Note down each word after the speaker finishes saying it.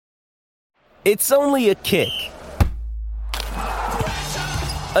It's only a kick,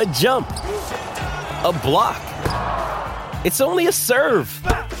 a jump, a block. It's only a serve.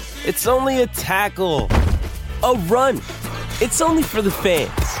 It's only a tackle, a run. It's only for the fans.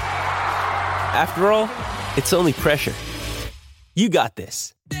 After all, it's only pressure. You got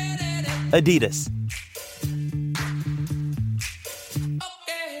this. Adidas.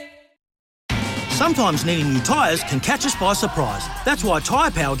 Sometimes needing new tyres can catch us by surprise. That's why Tyre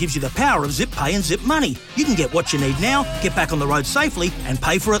Power gives you the power of Zip Pay and Zip Money. You can get what you need now, get back on the road safely and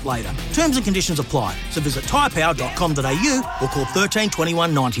pay for it later. Terms and conditions apply. So visit tyrepower.com.au or call 13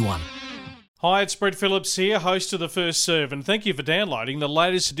 21 91. Hi, it's Brett Phillips here, host of The First Serve, and thank you for downloading the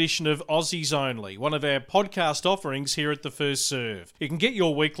latest edition of Aussies Only, one of our podcast offerings here at The First Serve. You can get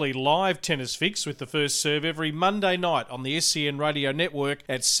your weekly live tennis fix with The First Serve every Monday night on the SCN Radio Network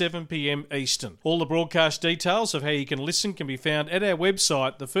at 7 p.m. Eastern. All the broadcast details of how you can listen can be found at our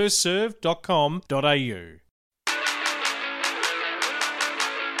website, thefirstserve.com.au.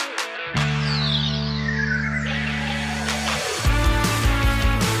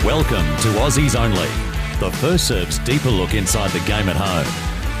 Welcome to Aussies Only, The First Serve's deeper look inside the game at home,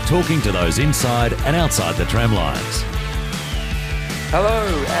 talking to those inside and outside the tram lines.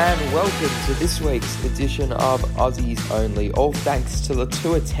 Hello and welcome to this week's edition of Aussies Only, all thanks to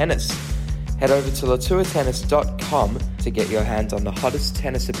Latour Tennis. Head over to latourtennis.com to get your hands on the hottest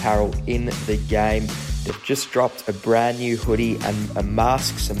tennis apparel in the game. They've just dropped a brand new hoodie and a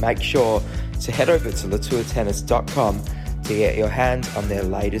mask, so make sure to head over to latourtennis.com to get your hands on their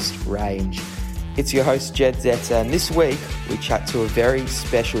latest range. It's your host Jed Zeta, and this week we chat to a very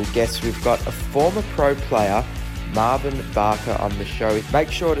special guest. We've got a former pro player, Marvin Barker, on the show. Make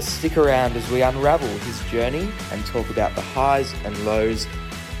sure to stick around as we unravel his journey and talk about the highs and lows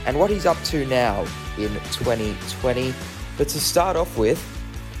and what he's up to now in 2020. But to start off with,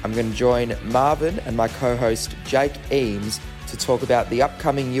 I'm going to join Marvin and my co-host Jake Eames to talk about the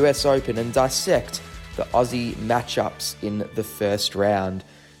upcoming US Open and dissect the Aussie matchups in the first round.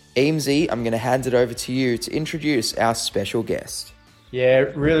 Eamesy, I'm going to hand it over to you to introduce our special guest. Yeah,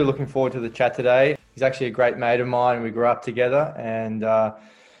 really looking forward to the chat today. He's actually a great mate of mine. We grew up together, and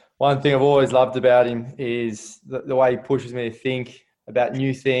one thing I've always loved about him is the way he pushes me to think about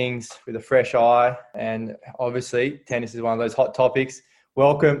new things with a fresh eye, and obviously tennis is one of those hot topics.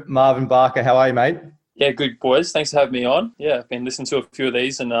 Welcome, Marvin Barker. How are you, mate? Yeah, good, boys. Thanks for having me on. Yeah, I've been listening to a few of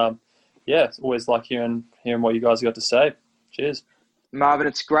these, and yeah, it's always like hearing what you guys got to say. Cheers. Marvin,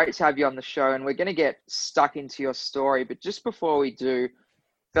 it's great to have you on the show, and we're going to get stuck into your story. But just before we do,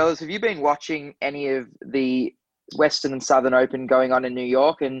 fellas, have you been watching any of the Western and Southern Open going on in New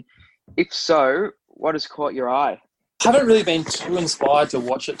York? And if so, what has caught your eye? I haven't really been too inspired to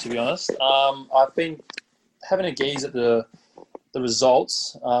watch it, to be honest. I've been having a gaze at the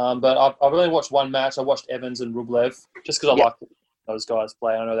results, but I've only watched one match. I watched Evans and Rublev just because I like those guys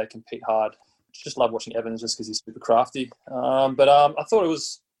play. I know they compete hard. Just love watching Evans just because he's super crafty. But I thought it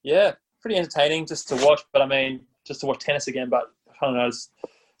was, pretty entertaining just to watch. But I mean, just to watch tennis again. But I don't know, it's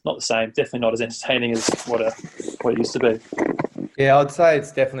not the same. Definitely not as entertaining as what it used to be. Yeah, I'd say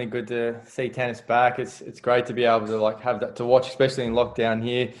it's definitely good to see tennis back. It's great to be able to have that to watch, especially in lockdown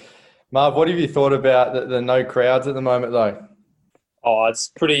here. Marv, what have you thought about the no crowds at the moment though? Oh,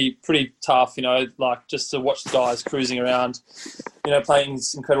 it's pretty tough, just to watch the guys cruising around, playing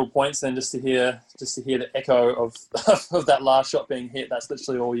incredible points, and just to hear the echo of of that last shot being hit. That's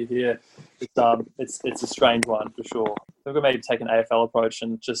literally all you hear. It's a strange one for sure. We're gonna maybe take an AFL approach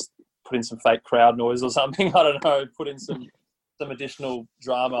and just put in some fake crowd noise or something. I don't know. Put in some additional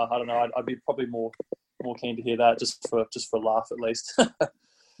drama. I don't know. I'd be probably more keen to hear that just for a laugh at least.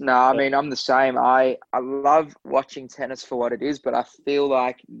 No, I mean, I'm the same. I love watching tennis for what it is, but I feel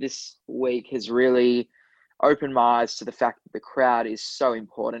like this week has really opened my eyes to the fact that the crowd is so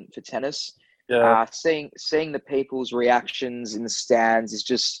important for tennis. Yeah. Seeing the people's reactions in the stands is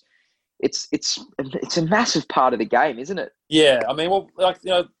just, it's a massive part of the game, isn't it? Yeah, I mean,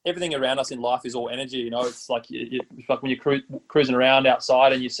 everything around us in life is all energy. It's like it's like when you're cruising around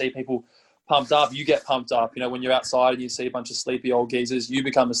outside and you see people pumped up, you get pumped up. When you're outside and you see a bunch of sleepy old geezers, you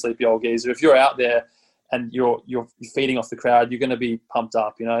become a sleepy old geezer. If you're out there and you're feeding off the crowd, you're going to be pumped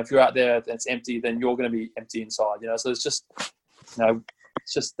up. If you're out there and it's empty, then you're going to be empty inside. So it's just,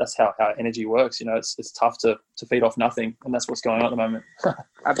 it's just that's how energy works. It's tough to feed off nothing, and that's what's going on at the moment.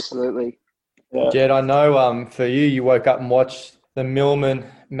 Absolutely. Yeah. Jed, I know for you woke up and watched the Millman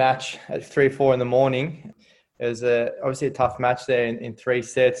match at 3-4 in the morning. It was obviously a tough match there in 3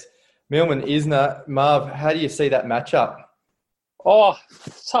 sets. Millman, Isner, Marv, how do you see that matchup? Oh,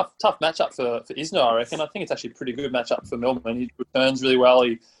 tough matchup for Isner, I reckon. I think it's actually a pretty good matchup for Millman. He returns really well.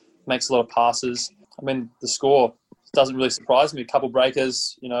 He makes a lot of passes. I mean, the score doesn't really surprise me. A couple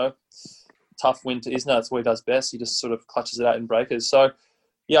breakers, tough win to Isner. That's what he does best. He just sort of clutches it out in breakers. So,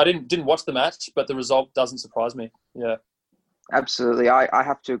 yeah, I didn't watch the match, but the result doesn't surprise me. Yeah. Absolutely. I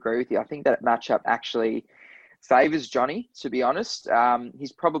have to agree with you. I think that matchup actually favours Johnny, to be honest.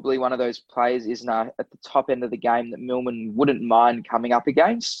 He's probably one of those players, Isner, at the top end of the game that Millman wouldn't mind coming up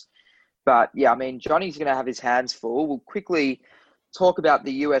against. But, yeah, I mean, Johnny's going to have his hands full. We'll quickly talk about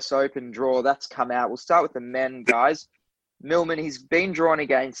the US Open draw that's come out. We'll start with the men, guys. Millman, he's been drawn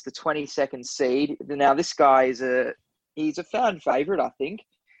against the 22nd seed. Now, this guy he's a fan favourite, I think.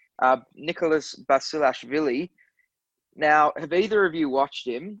 Nicholas Basilashvili. Now, have either of you watched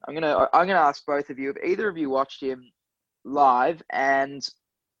him? I'm gonna ask both of you. Have either of you watched him live? And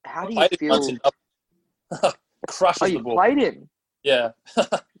how do you feel? Crushes the ball. You played him? Yeah.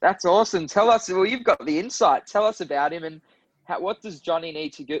 That's awesome. Tell us. Well, you've got the insight. Tell us about him and what does Johnny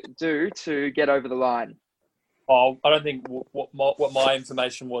need to do to get over the line? Oh, I don't think what my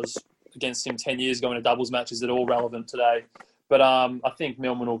information was against him 10 years ago in a doubles match is at all relevant today. But I think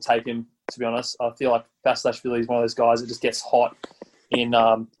Millman will take him, to be honest. I feel like Basilashvili is one of those guys that just gets hot in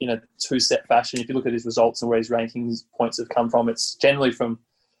a two-set fashion. If you look at his results and where his rankings points have come from, it's generally from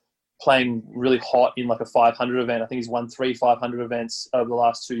playing really hot in like a 500 event. I think he's won 3 500 events over the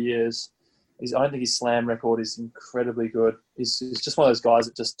last 2 years. I don't think his slam record is incredibly good. He's just one of those guys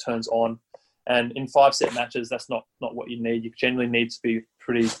that just turns on. And in 5-set matches, that's not what you need. You generally need to be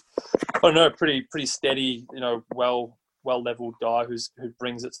pretty steady, well-leveled guy who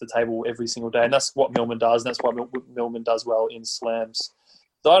brings it to the table every single day. And that's what Millman does. And that's what Millman does well in slams.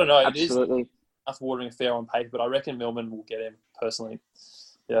 So I don't know. Absolutely. It is a watering affair on paper, but I reckon Millman will get him personally.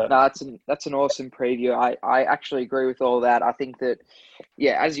 Yeah. No, that's an awesome preview. I actually agree with all that. I think that,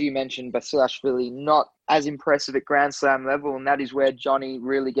 yeah, as you mentioned, Basilashvili not as impressive at Grand Slam level, and that is where Johnny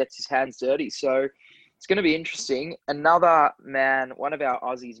really gets his hands dirty. So it's going to be interesting. Another man, one of our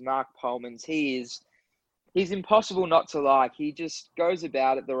Aussies, Mark Polmans, he's impossible not to like. He just goes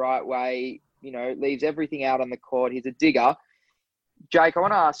about it the right way, leaves everything out on the court. He's a digger. Jake, I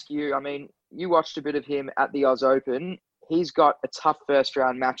want to ask you, I mean, you watched a bit of him at the Oz Open. He's got a tough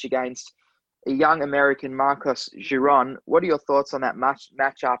first-round match against a young American, Marcos Giron. What are your thoughts on that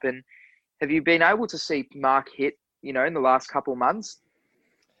matchup? And have you been able to see Mark hit, in the last couple of months?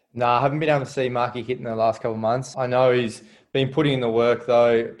 No, I haven't been able to see Marky hit in the last couple of months. I know he's been putting in the work,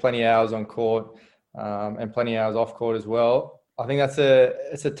 though, plenty of hours on court and plenty of hours off court as well. I think it's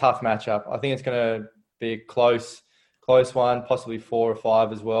a tough matchup. I think it's going to be a close one, possibly 4 or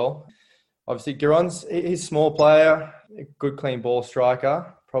 5 as well. Obviously, Giron's he's a small player, a good clean ball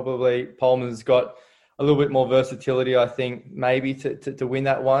striker. Probably Polman's got a little bit more versatility, I think, maybe to win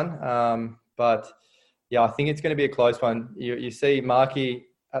that one. But yeah, I think it's going to be a close one. You see Marky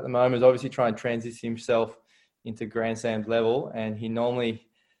at the moment is obviously trying to transition himself into Grand Slam level, and he normally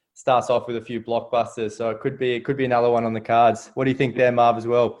starts off with a few blockbusters. So it could be another one on the cards. What do you think there, Marv, as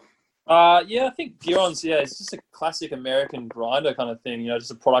well? Yeah, I think Giron's, it's just a classic American grinder kind of thing,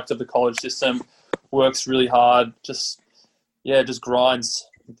 just a product of the college system, works really hard, just grinds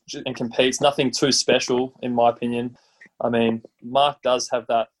and competes. Nothing too special, in my opinion. I mean, Mark does have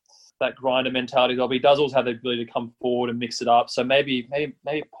that grinder mentality, though, but he does also have the ability to come forward and mix it up. So maybe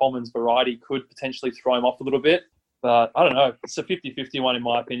Polman's variety could potentially throw him off a little bit. But I don't know. It's a 50-50 one, in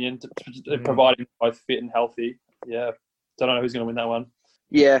my opinion, providing both fit and healthy. Yeah. Don't know who's going to win that one.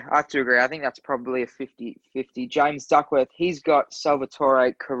 Yeah, I have to agree. I think that's probably a 50-50. James Duckworth, he's got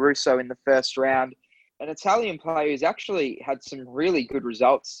Salvatore Caruso in the first round, an Italian player who's actually had some really good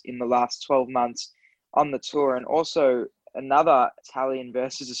results in the last 12 months on the tour, and also another Italian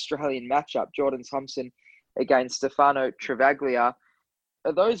versus Australian matchup, Jordan Thompson against Stefano Travaglia.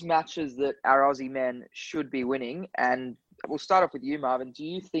 Are those matches that our Aussie men should be winning? And we'll start off with you, Marvin. Do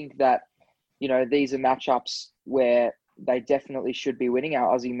you think that, these are matchups where they definitely should be winning,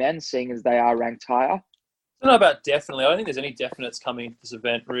 our Aussie men, seeing as they are ranked higher? I don't know about definitely. I don't think there's any definites coming into this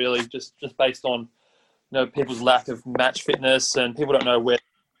event, really, just based on people's lack of match fitness, and people don't know where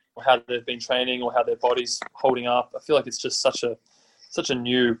or how they've been training or how their body's holding up. I feel like it's just such a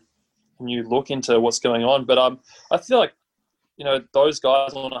new look into what's going on. But I feel like those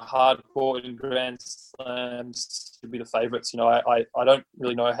guys on a hard court in Grand Slams should be the favourites. I don't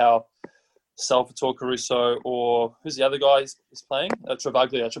really know how Salvatore Caruso or who's the other guy is playing?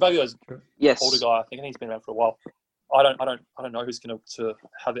 Travaglia. Travaglia's an older guy. I think he's been around for a while. I don't know who's going to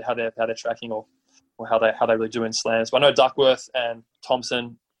how they're tracking or how they really do in slams. But I know Duckworth and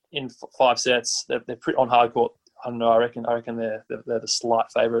Thompson in 5 sets. They're pretty on hard court. I don't know. I reckon they're the slight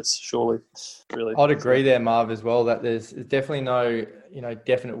favourites. Surely, really. I'd agree there, Marv, as well, that there's definitely no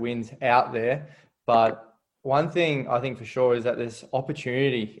definite wins out there. But one thing I think for sure is that there's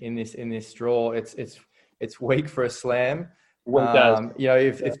opportunity in this draw. It's weak for a slam.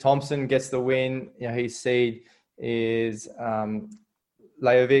 If Thompson gets the win, his seed is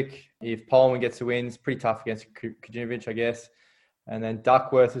Lajovic. If Polman gets the win, it's pretty tough against Kujinovic, I guess. And then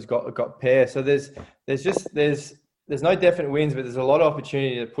Duckworth has got pair. So there's no definite wins, but there's a lot of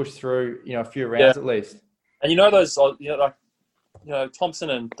opportunity to push through, a few rounds at least. And those,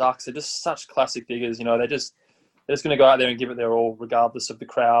 Thompson and Ducks are just such classic diggers. They're just going to go out there and give it their all, regardless of the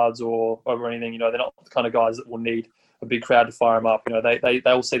crowds or over anything. They're not the kind of guys that will need a big crowd to fire them up. They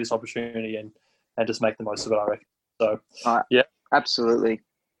will see this opportunity and just make the most of it, I reckon. So, yeah. Absolutely.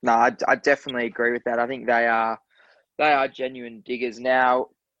 No, I definitely agree with that. I think they are genuine diggers. Now,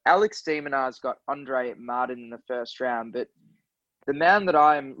 Alex de Minaur's got Andre Martin in the first round, but the man that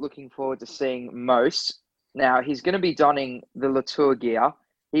I am looking forward to seeing most, now he's going to be donning the Latour gear.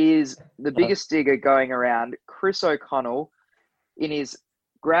 He is the biggest digger going around. Chris O'Connell, in his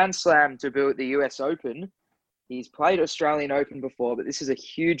Grand Slam debut at the US Open, he's played Australian Open before, but this is a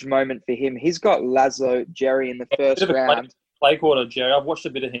huge moment for him. He's got Laszlo Jerry in the first round. Clay quarter, Jerry. I've watched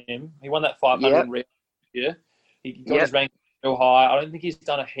a bit of him. He won that 500 round year. He got his rank real high. I don't think he's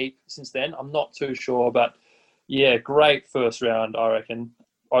done a heap since then. I'm not too sure, but yeah, great first round, I reckon.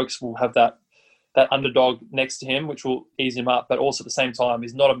 Oaks will have that underdog next to him, which will ease him up, but also at the same time,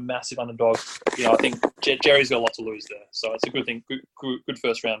 he's not a massive underdog. I think Jerry's got a lot to lose there. So it's a good thing. Good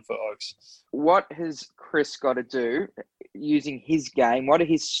first round for Oaks. What has Chris got to do using his game? What are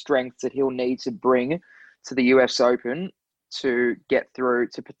his strengths that he'll need to bring to the US Open to get through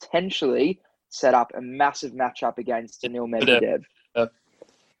to potentially set up a massive matchup against Daniil Medvedev?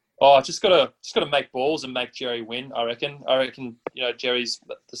 Just gotta make balls and make Jerry win. I reckon. Jerry's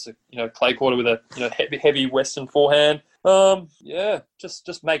just a clay quarter with a heavy Western forehand.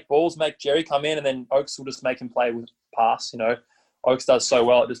 Just make balls, make Jerry come in, and then Oaks will just make him play with pass. Oaks does so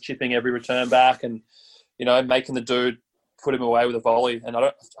well at just chipping every return back and making the dude put him away with a volley. And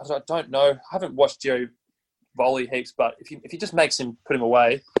I don't know. I haven't watched Jerry volley heaps, but if he just makes him put him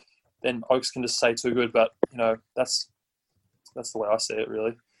away, then Oaks can just say too good. But that's the way I see it,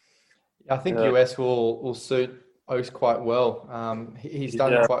 really. I think US will suit Oaks quite well. He's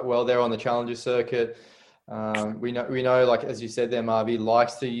done quite well there on the Challenger circuit. We know, like as you said there, Marv, he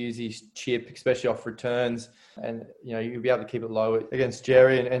likes to use his chip, especially off returns, and you'll be able to keep it low against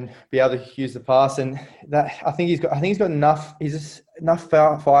Jerry and be able to use the pass. And that I think he's got enough. He's just enough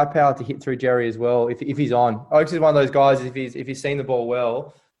firepower to hit through Jerry as well if he's on. Oaks is one of those guys. If he's seen the ball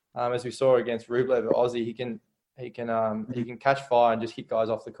well, as we saw against Rublev at Aussie, he can catch fire and just hit guys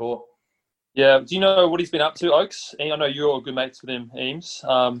off the court. Yeah. Do you know what he's been up to, Oaks? I know you're all good mates with him, Eames.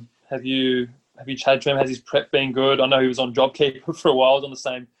 Have you chatted to him? Has his prep been good? I know he was on JobKeeper for a while, on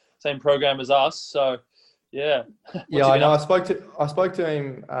the same program as us. So, yeah. I know. I spoke to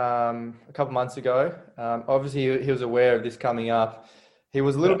him a couple months ago. Obviously, he was aware of this coming up. He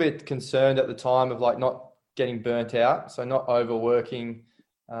was a little bit concerned at the time of not getting burnt out, so not overworking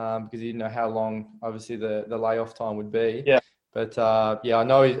because he didn't know how long, obviously, the layoff time would be. Yeah. But I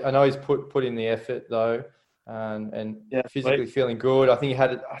know he's put in the effort though, and physically feeling good. I think he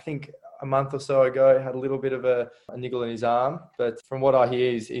had a month or so ago had a little bit of a niggle in his arm, but from what I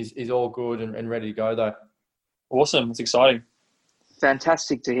hear, he's all good and ready to go though. Awesome, it's exciting.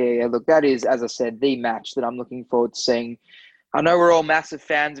 Fantastic to hear. Yeah, look, that is, as I said, the match that I'm looking forward to seeing. I know we're all massive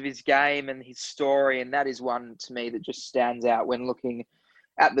fans of his game and his story, and that is one to me that just stands out when looking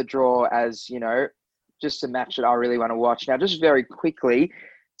at the draw as just a match that I really want to watch. Now, just very quickly,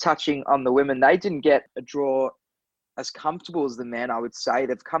 touching on the women, they didn't get a draw as comfortable as the men, I would say.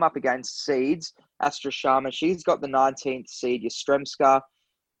 They've come up against seeds. Astra Sharma, she's got the 19th seed. Yastremska.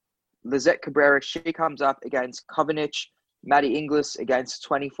 Lizette Cabrera, she comes up against Kovanic. Maddie Inglis against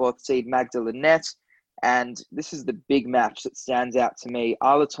 24th seed Magda Linette. And this is the big match that stands out to me.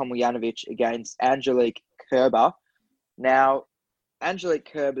 Ayla Tomljanovic against Angelique Kerber. Now,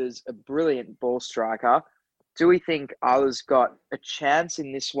 Angelique Kerber's a brilliant ball striker. Do we think Ayla's got a chance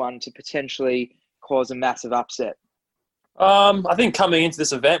in this one to potentially cause a massive upset? I think coming into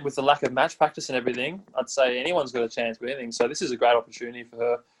this event with the lack of match practice and everything, I'd say anyone's got a chance with anything. So this is a great opportunity for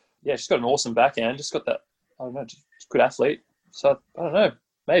her. Yeah, she's got an awesome backhand. Just got that, just a good athlete. So, I don't know,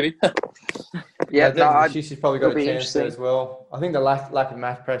 maybe. She's probably got a chance there as well. I think the lack of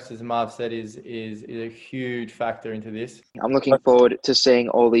match practice, as Marv said, is a huge factor into this. I'm looking forward to seeing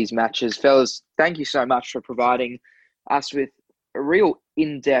all these matches. Fellas, thank you so much for providing us with a real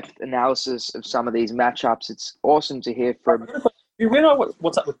in-depth analysis of some of these matchups. It's awesome to hear from. Do we know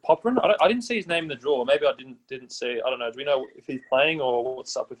what's up with Poprin? I didn't see his name in the draw. Maybe I didn't see. I don't know. Do we know if he's playing or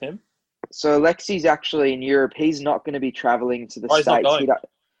what's up with him? So Alexi's actually in Europe. He's not going to be traveling to the He's not States.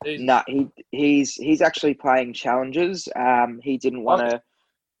 going. No, he's actually playing challenges. He didn't want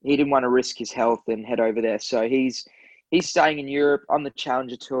to risk his health and head over there. So he's staying in Europe on the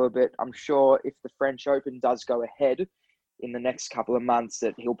Challenger Tour. But I'm sure if the French Open does go ahead in the next couple of months,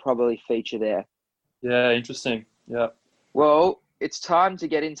 that he'll probably feature there. Yeah, interesting. Yeah. Well, it's time to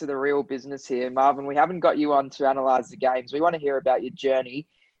get into the real business here, Marvin. We haven't got you on to analyse the games. We want to hear about your journey.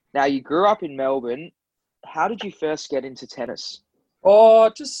 Now, you grew up in Melbourne. How did you first get into tennis?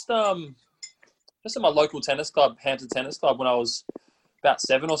 Oh, just at my local tennis club, Hampton Tennis Club, when I was about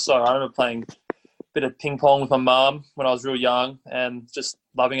 7 or so. I remember playing a bit of ping pong with my mum when I was real young, and just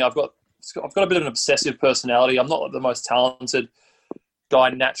loving it. I've got a bit of an obsessive personality. I'm not the most talented guy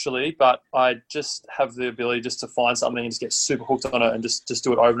naturally, but I just have the ability just to find something and just get super hooked on it and just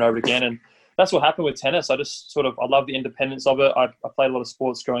do it over and over again. And that's what happened with tennis. I love the independence of it. I played a lot of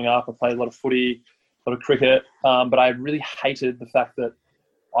sports growing up. I played a lot of footy, a lot of cricket, but I really hated the fact that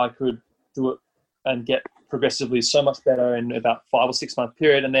I could do it and get progressively so much better in about 5 or 6 month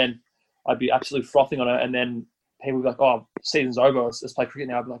period, and then I'd be absolutely frothing on it, and then people would be like, "Oh, season's over. Let's play cricket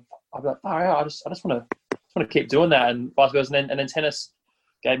now." I'd be like, "Oh yeah, I just want to keep doing that," and vice versa. And then tennis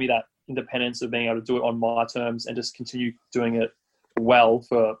gave me that independence of being able to do it on my terms and just continue doing it well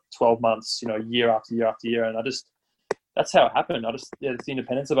for 12 months, year after year after year. And that's how it happened. It's the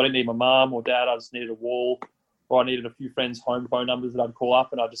independence of it. I didn't need my mum or dad. I just needed a wall, or I needed a few friends' home phone numbers that I'd call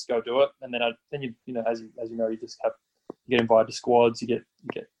up, and I'd just go do it. And then as you know, you get invited to squads, you get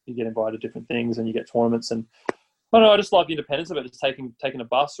invited to different things, and you get tournaments. And I don't know, I just like the independence of it. Just taking a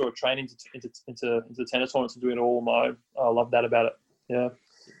bus or a train into tennis tournaments and doing it all on my own. I love that about it. Yeah.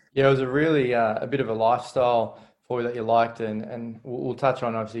 Yeah, it was a really a bit of a lifestyle for you that you liked, and we'll touch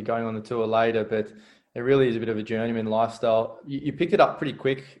on obviously going on the tour later, but it really is a bit of a journeyman lifestyle. You picked it up pretty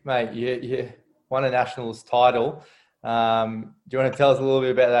quick, mate. You won a nationals title. Do you want to tell us a little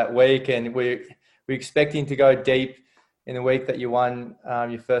bit about that week? And we're expecting to go deep in the week that you won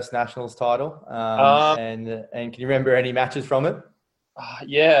your first nationals title. And can you remember any matches from it?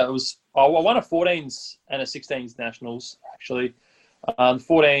 Yeah, it was. I won a 14s and a 16s nationals actually. The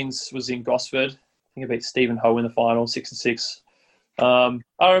 14s was in Gosford. I think I beat Stephen Ho in the final, 6-6. I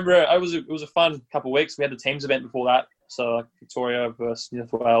remember it was a fun couple of weeks. We had the teams event before that, so like Victoria versus New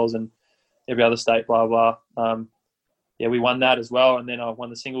South Wales and every other state, blah blah. We won that as well, and then I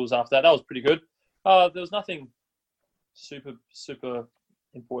won the singles after that. That was pretty good. There was nothing super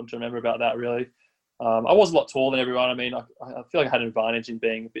important to remember about that really. I was a lot taller than everyone. I mean, I feel like I had an advantage in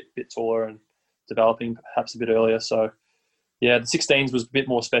being a bit taller and developing perhaps a bit earlier. So. Yeah, the 16s was a bit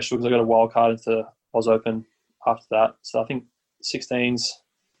more special because I got a wild card into Oz Open after that. So I think 16s,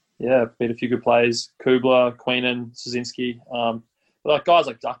 beat a few good players. Kubler, Queenan, Szynski. But like guys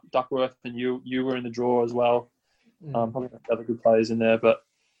like Duckworth and you were in the draw as well. Probably other good players in there. But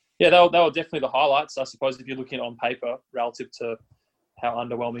yeah, they were definitely the highlights, I suppose, if you're looking at it on paper relative to how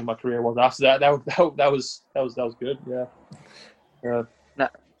underwhelming my career was after that. That was good. Yeah. No,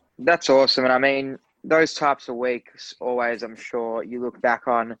 that's awesome. And I mean, those types of weeks, always, I'm sure, you look back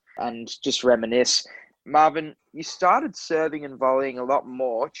on and just reminisce. Marvin, you started serving and volleying a lot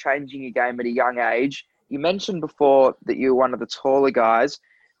more, changing your game at a young age. You mentioned before that you were one of the taller guys.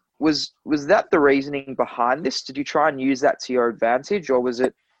 Was that the reasoning behind this? Did you try and use that to your advantage, or was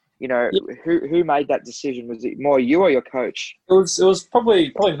it, who made that decision? Was it more you or your coach? It was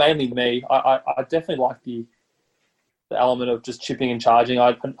probably mainly me. I definitely like the element of just chipping and charging.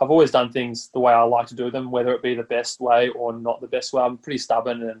 I've always done things the way I like to do them, whether it be the best way or not the best way. I'm pretty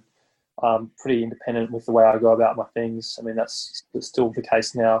stubborn and pretty independent with the way I go about my things. I mean, that's still the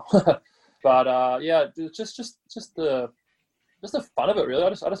case now. But just the fun of it really. I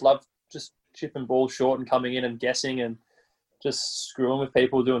just love just chipping balls short and coming in and guessing and just screwing with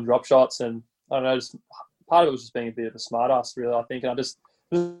people, doing drop shots, and I don't know. Just part of it was just being a bit of a smart ass, really. I think, and it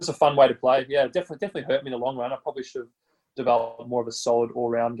was a fun way to play. Yeah, it definitely hurt me in the long run. I probably should have developed more of a solid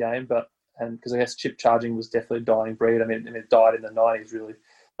all-round game, and because I guess chip charging was definitely a dying breed. I mean, it died in the 90s, really.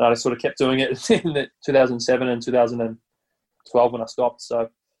 And I just sort of kept doing it in the 2007 and 2012 when I stopped. So,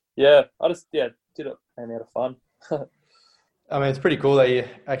 yeah, I just did it and out of fun. I mean, it's pretty cool that you're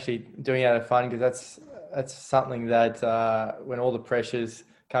actually doing it out of fun, because that's something that when all the pressures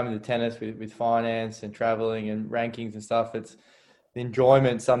come into tennis with finance and traveling and rankings and stuff, it's the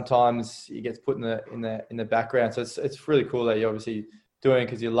enjoyment sometimes it gets put in the background. So it's really cool that you're obviously doing it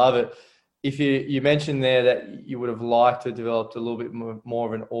because you love it. if you mentioned there that you would have liked to have developed a little bit more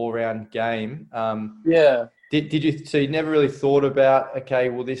of an all-round game. Yeah. Did you? So you never really thought about, okay,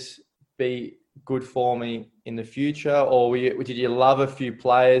 will this be good for me in the future, or did you love a few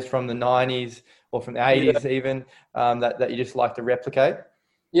players from the 90s or from the 80s even that you just like to replicate?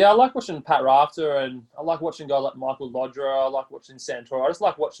 Yeah, I like watching Pat Rafter, and I like watching guys like Michael Lodra. I like watching Santoro. I just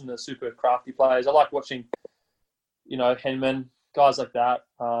like watching the super crafty players. I like watching, Henman, guys like that.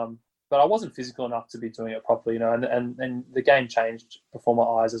 But I wasn't physical enough to be doing it properly, and the game changed before my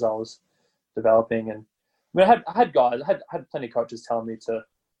eyes as I was developing. And I mean, I had guys, I had plenty of coaches telling me to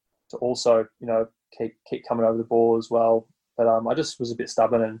also, keep coming over the ball as well. But I just was a bit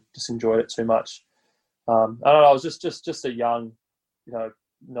stubborn and just enjoyed it too much. I don't know. I was just a young,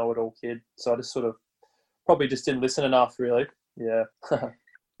 know-it-all kid. So I just sort of probably just didn't listen enough, really. Yeah.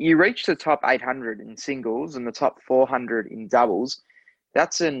 You reached the top 800 in singles and the top 400 in doubles.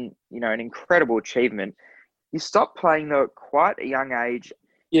 That's an incredible achievement. You stopped playing though at quite a young age.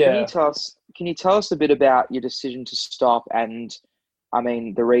 Yeah. Can you tell us a bit about your decision to stop and,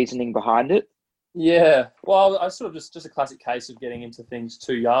 the reasoning behind it? Yeah. Well, I was sort of just a classic case of getting into things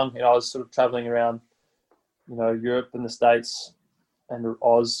too young. I was sort of traveling around, Europe and the States and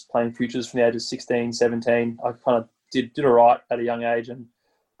Oz playing futures from the age of 16, 17. I kind of did all right at a young age and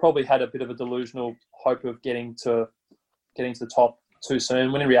probably had a bit of a delusional hope of getting to the top too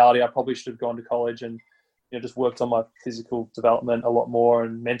soon, when in reality I probably should have gone to college and just worked on my physical development a lot more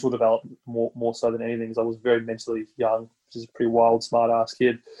and mental development more so than anything, because I was very mentally young, which is a pretty wild, smart ass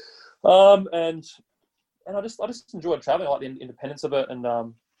kid. And I just enjoyed traveling. I like the independence of it, and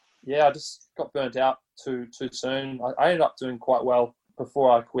I just got burnt out too soon. I ended up doing quite well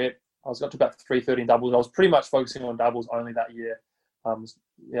before I quit. I got to about 330 in doubles. I was pretty much focusing on doubles only that year. I was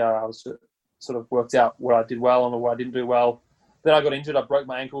sort of worked out where I did well and where I didn't do well. Then I got injured. I broke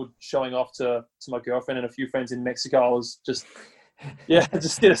my ankle showing off to my girlfriend and a few friends in Mexico. I was just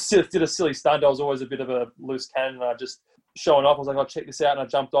did a silly stunt. I was always a bit of a loose cannon, and I just showing off. I was like, I'll check this out, and I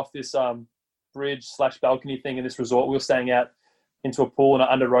jumped off this bridge/balcony thing in this resort we were staying at into a pool, and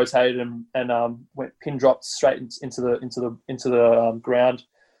I under rotated and went pin dropped straight into the ground,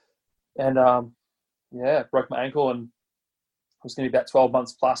 and broke my ankle, and it was going to be about 12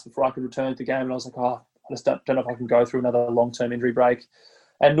 months plus before I could return to the game. And I was like, I just don't know if I can go through another long-term injury break,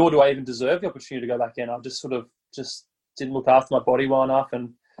 and nor do I even deserve the opportunity to go back in. I just sort of just didn't look after my body well enough,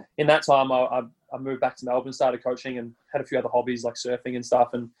 and in that time I moved back to Melbourne, started coaching, and had a few other hobbies like surfing and stuff.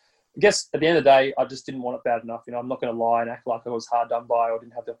 And I guess at the end of the day, I just didn't want it bad enough. I'm not going to lie and act like I was hard done by or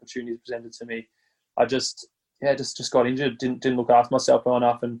didn't have the opportunities presented to me. I just got injured, didn't look after myself well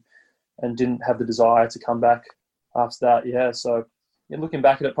enough, and didn't have the desire to come back after that. Yeah, so looking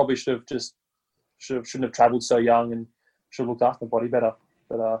back at it, probably shouldn't have travelled so young and should have looked after my body better.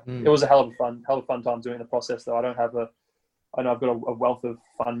 But it was a hell of a fun time doing the process. Though I know I've got a wealth of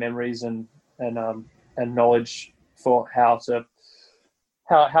fun memories and knowledge for how to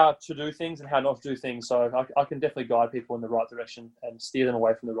do things and how not to do things. So I can definitely guide people in the right direction and steer them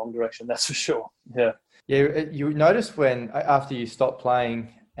away from the wrong direction. That's for sure. Yeah. Yeah. You notice when after you stop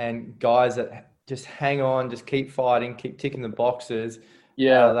playing and guys that just hang on, just keep fighting, keep ticking the boxes.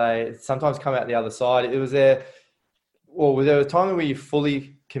 Yeah. They sometimes come out the other side. Was there a time where you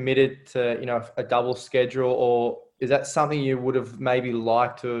fully committed to, a double schedule, or is that something you would have maybe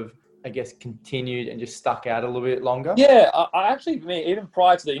liked to have, I guess, continued and just stuck out a little bit longer? Yeah, I actually, even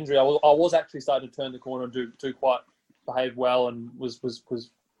prior to the injury, I was actually starting to turn the corner and do quite behave well, and was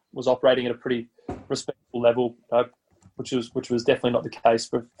operating at a pretty respectable level, which was definitely not the case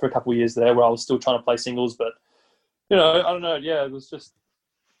for a couple of years there, where I was still trying to play singles. But I don't know. Yeah, it was just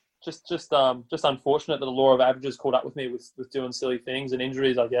unfortunate that the law of averages caught up with me with doing silly things and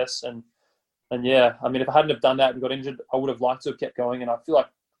injuries, I guess. And yeah, I mean, if I hadn't have done that and got injured, I would have liked to have kept going. And I feel like,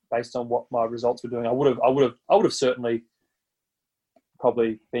 based on what my results were doing, I would have certainly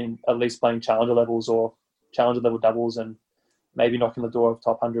probably been at least playing challenger levels or challenger level doubles, and maybe knocking the door of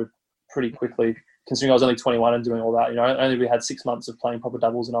top 100 pretty quickly, considering I was only 21 and doing all that. I only really had 6 months of playing proper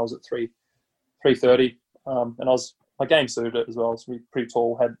doubles, and I was at 330, and my game suited it as well. I was pretty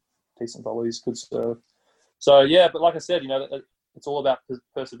tall, had decent volleys, could serve. So yeah, but like I said, it's all about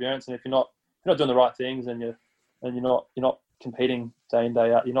perseverance, and if you're not doing the right things, and you're not competing day in,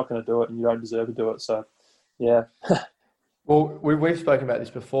 day out, you're not going to do it, and you don't deserve to do it. So yeah. Well, we've spoken about this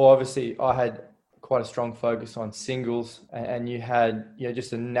before. Obviously, I had quite a strong focus on singles, and you had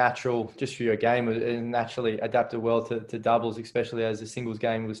just a natural, just for your game, and naturally adapted well to doubles, especially as the singles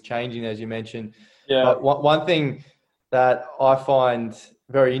game was changing, as you mentioned. Yeah. But one thing that I find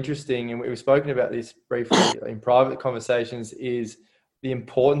very interesting, and we've spoken about this briefly in private conversations, is the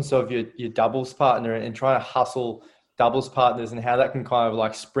importance of your doubles partner and trying to hustle doubles partners and how that can kind of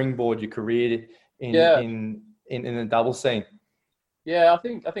like springboard your career in the double scene. Yeah, I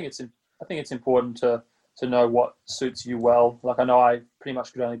think it's important to know what suits you well. Like I know I pretty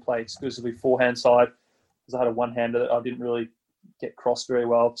much could only play exclusively forehand side because I had a one-hander that I didn't really get crossed very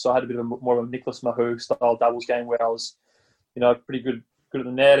well. So I had a bit of more of a Nicholas Mahou style doubles game where I was, pretty good at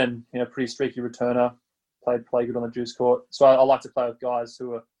the net and pretty streaky returner. Play good on the juice court. So I like to play with guys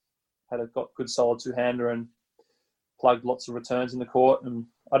who got good solid two-hander and plugged lots of returns in the court. And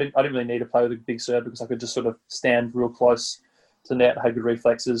I didn't really need to play with a big serve because I could just sort of stand real close to the net. I had good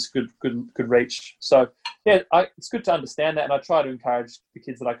reflexes, good reach. So yeah, it's good to understand that, and I try to encourage the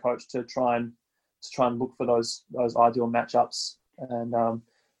kids that I coach to try and look for those ideal matchups and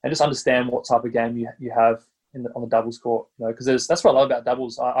just understand what type of game you have on the doubles court. Because that's what I love about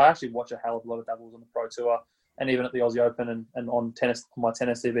doubles. I actually watch a hell of a lot of doubles on the Pro Tour and even at the Aussie Open and on my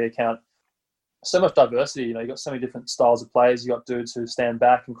Tennis TV account. So much diversity. You've got so many different styles of players. You've got dudes who stand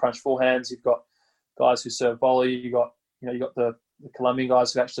back and crunch forehands. You've got guys who serve volley. You got the Colombian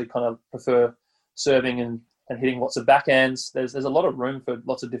guys who actually kind of prefer serving and hitting lots of backhands. There's a lot of room for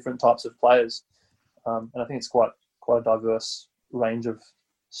lots of different types of players, and I think it's quite a diverse range of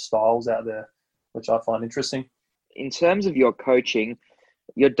styles out there, which I find interesting. In terms of your coaching,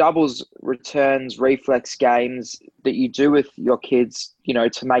 your doubles returns, reflex games that you do with your kids,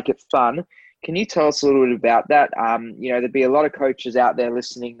 to make it fun. Can you tell us a little bit about that? There'd be a lot of coaches out there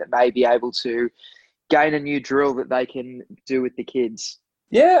listening that may be able to gain a new drill that they can do with the kids.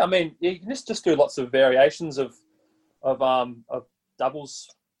 Yeah, I mean, you can just do lots of variations of doubles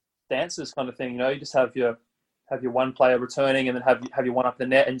dances kind of thing. You just have your one player returning and then have your one up the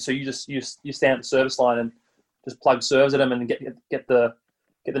net, and so you stand at the service line and just plug serves at them and get the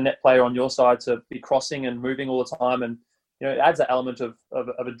net player on your side to be crossing and moving all the time, and it adds that element of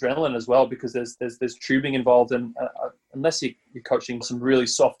adrenaline as well because there's tubing involved, and unless you're coaching some really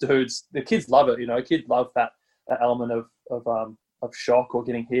soft dudes, the kids love it. Kids love that element of shock or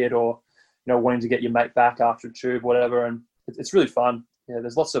getting hit or wanting to get your mate back after a tube, whatever, and it's really fun. Yeah,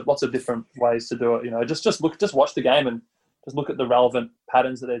 there's lots of different ways to do it. Just watch the game and just look at the relevant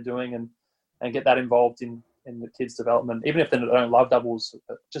patterns that they're doing and get that involved in the kids' development. Even if they don't love doubles,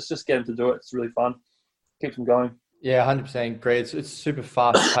 just get them to do it. It's really fun. Keeps them going. Yeah, 100% agree. It's super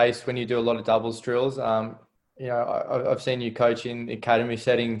fast paced when you do a lot of doubles drills. I've seen you coach in academy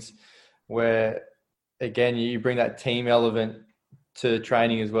settings where, again, you bring that team element to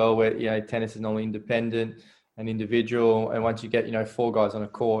training as well, where tennis is normally independent and individual, and once you get 4 guys on a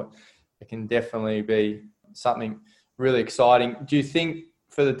court, it can definitely be something really exciting. Do you think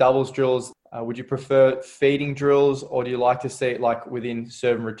for the doubles drills, would you prefer feeding drills, or do you like to see it like within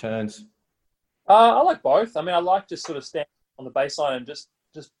serve and returns? I like both. I mean, I like just sort of standing on the baseline and just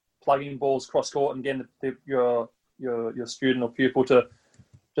plugging balls cross court and getting your student or pupil to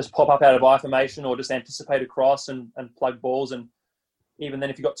just pop up out of eye formation or just anticipate a cross and plug balls. And even then,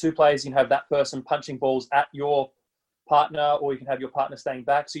 if you've got 2 players, you can have that person punching balls at your partner, or you can have your partner staying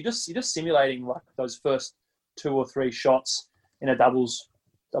back. So you're just simulating like those first 2 or 3 shots in a doubles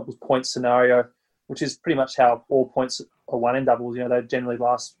point scenario, which is pretty much how all points are won in doubles. They generally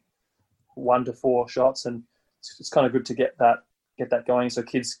last 1 to 4 shots, and it's kind of good to get that going so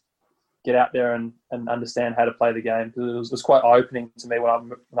kids get out there and understand how to play the game. It was quite eye-opening to me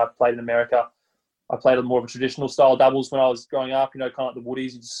when I played in America. I played more of a traditional style doubles when I was growing up, kind of like the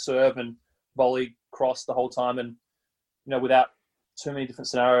Woodies. You just serve and volley cross the whole time and, without too many different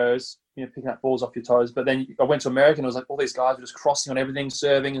scenarios, picking up balls off your toes. But then I went to America and it was like all these guys were just crossing on everything,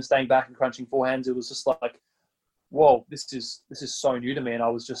 serving and staying back and crunching forehands. It was just like, whoa, this is so new to me. And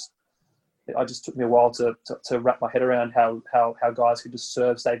it just took me a while to wrap my head around how guys could just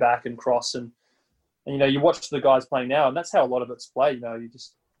serve, stay back and cross. And you watch the guys playing now, and that's how a lot of it's played.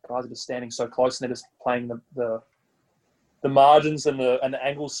 Guys are just standing so close and they're just playing the margins and the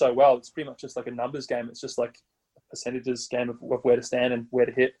angles so well. It's pretty much just like a numbers game. It's just like a percentages game of where to stand and where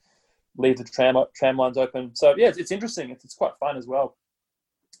to hit, leave the tram lines open. So yeah, it's interesting. It's quite fun as well.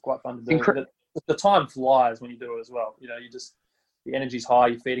 It's quite fun to do. The time flies when you do it as well. The energy's high.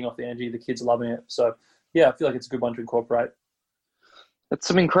 You're feeding off the energy. The kids are loving it. So yeah, I feel like it's a good one to incorporate. That's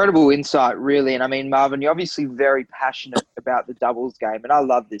some incredible insight, really. And I mean, Marvin, you're obviously very passionate about the doubles game. And I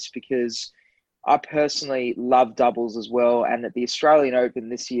love this because I personally love doubles as well. And at the Australian Open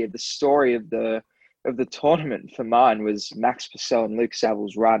this year, the story of the tournament for mine was Max Purcell and Luke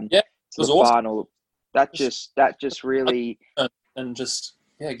Saville's run to the awesome final. That just really... And just,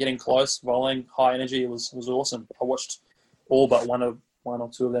 getting close, volleying, high energy. It was awesome. I watched all but one or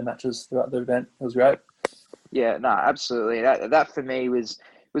two of their matches throughout the event. It was great. Yeah, no, absolutely. That for me was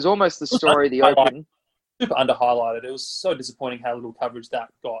almost the story of the Open. Super under highlighted. It was so disappointing how little coverage that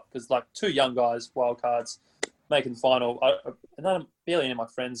got, because like two young guys, wild cards, making the final. And barely any of my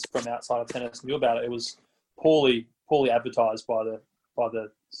friends from outside of tennis knew about it. It was poorly advertised by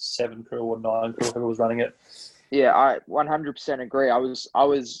the 7 crew or 9 crew, whoever was running it. Yeah, I 100% agree. I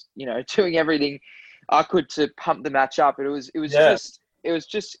was doing everything I could to pump the match up, and it was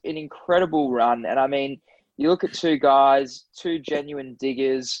just an incredible run. And I mean, you look at two guys, two genuine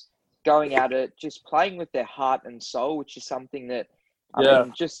diggers going at it, just playing with their heart and soul, which is something that I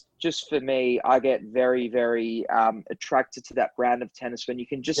mean, just for me, I get very, very attracted to that brand of tennis when you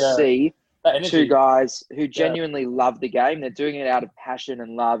can just see two guys who genuinely love the game. They're doing it out of passion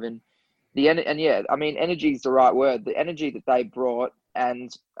and love, and energy is the right word. The energy that they brought, and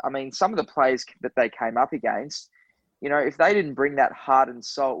I mean, some of the players that they came up against, if they didn't bring that heart and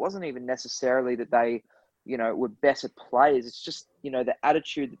soul, it wasn't even necessarily that they, were better players. It's just, the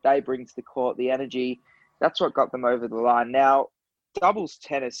attitude that they bring to the court, the energy, that's what got them over the line. Now, doubles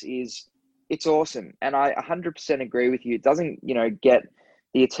tennis it's awesome. And I 100% agree with you. It doesn't, get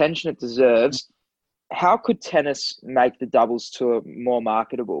the attention it deserves. How could tennis make the doubles tour more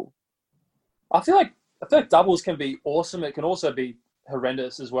marketable? I feel like doubles can be awesome. It can also be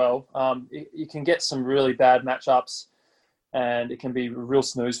horrendous as well. You can get some really bad matchups, and it can be a real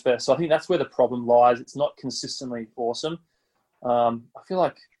snooze fest. So I think that's where the problem lies. It's not consistently awesome. I feel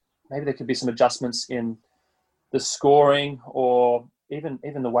like maybe there could be some adjustments in the scoring, or even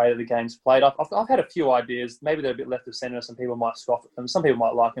the way that the game's played. I've had a few ideas. Maybe they're a bit left of centre. Some people might scoff at them. Some people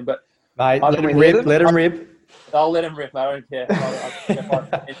might like them. But mate, let him rip. Let him rip. I'll let him rip. I don't care.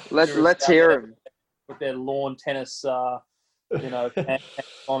 Let's hear him. With their lawn tennis, on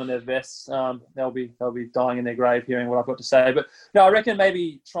in their vests, they'll be dying in their grave hearing what I've got to say. But no, I reckon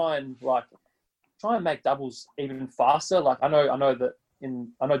maybe try and make doubles even faster. Like I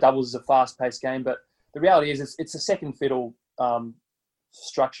know doubles is a fast-paced game, but the reality is it's a second fiddle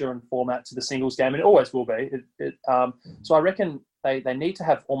structure and format to the singles game, and it always will be. So I reckon they need to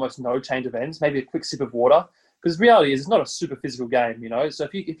have almost no change of ends, maybe a quick sip of water, because the reality is it's not a super physical game, So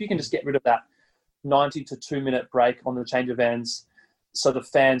if you can just get rid of that 90 to 2 minute break on the change of ends, so the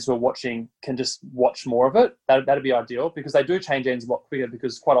fans who are watching can just watch more of it, that'd be ideal, because they do change ends a lot quicker,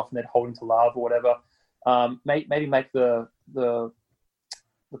 because quite often they're holding to love or whatever. Maybe make the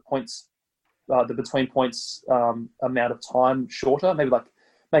points, the between points amount of time shorter, maybe like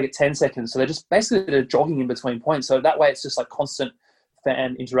make it 10 seconds. So they're jogging in between points. So that way it's just like constant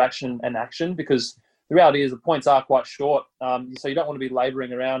fan interaction and action, because the reality is the points are quite short. So you don't want to be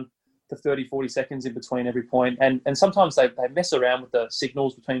labouring around for 30, 40 seconds in between every point. And sometimes they mess around with the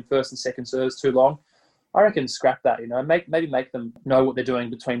signals between first and second serves too long. I reckon scrap that, maybe make them know what they're doing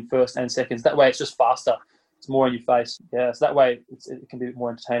between first and seconds. That way it's just faster. It's more in your face. Yeah, so that way it can be more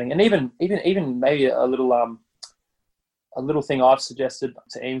entertaining. And even maybe a little thing I've suggested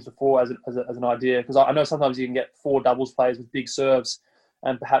to Eames before as an idea, because I know sometimes you can get 4 doubles players with big serves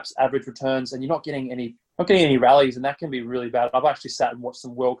and perhaps average returns, and you're not getting any rallies, and that can be really bad. I've actually sat and watched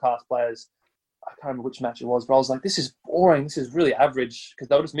some world-class players. I can't remember which match it was, but I was like, this is boring. This is really average, because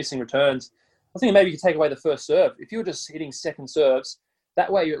they were just missing returns. I was thinking maybe you could take away the first serve. If you were just hitting second serves,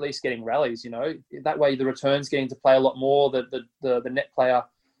 that way you're at least getting rallies, That way the return's getting to play a lot more. The net player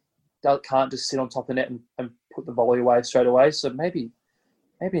can't just sit on top of the net and put the volley away straight away. So maybe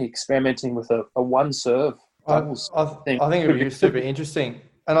experimenting with a one serve doubles thing. I think it would be super interesting.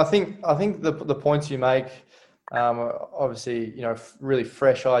 And I think the points you make, obviously, really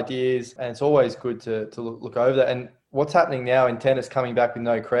fresh ideas, and it's always good to look over that. And what's happening now in tennis, coming back with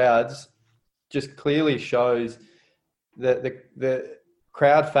no crowds, just clearly shows that the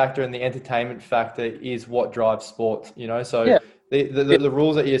crowd factor and the entertainment factor is what drives sport. So the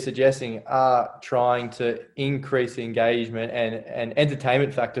rules that you're suggesting are trying to increase the engagement and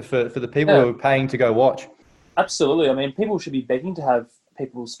entertainment factor for the people who are paying to go watch. Absolutely. I mean, people should be begging to have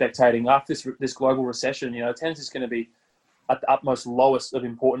people spectating after this global recession. Tennis is going to be at the utmost lowest of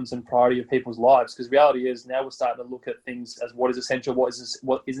importance and priority of people's lives, because reality is now we're starting to look at things as what is essential,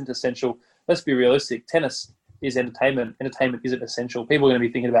 what isn't essential. Let's be realistic. Tennis is entertainment. Entertainment isn't essential. People are going to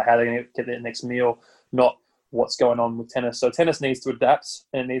be thinking about how they're going to get their next meal, not what's going on with tennis. So tennis needs to adapt,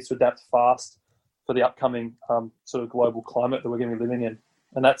 and it needs to adapt fast for the upcoming sort of global climate that we're going to be living in.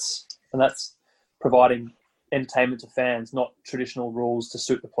 And that's providing entertainment to fans, not traditional rules to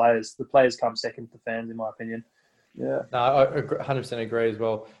suit the players. The players come second to fans, in my opinion. Yeah. No, I 100% agree as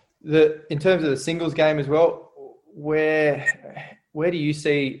well. In terms of the singles game as well, where do you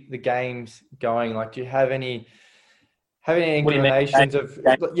see the games going? Like, do you have any having any What do you mean? inclinations of,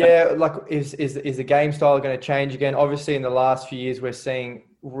 yeah, like is the game style going to change again? Obviously, in the last few years, we're seeing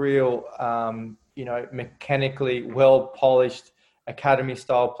real, mechanically well polished academy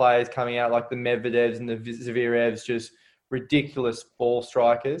style players coming out, like the Medvedevs and the Zverevs, just ridiculous ball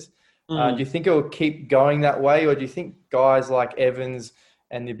strikers. Do you think it will keep going that way, or do you think guys like Evans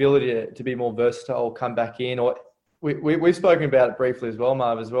and the ability to be more versatile will come back in? Or we've spoken about it briefly as well,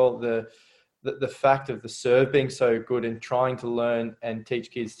 Marv, as well, the fact of the serve being so good and trying to learn and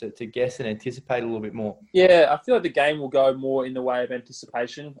teach kids to guess and anticipate a little bit more. Yeah, I feel like the game will go more in the way of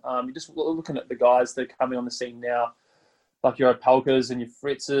anticipation. You're just looking at the guys that are coming on the scene now, like your Opelkas and your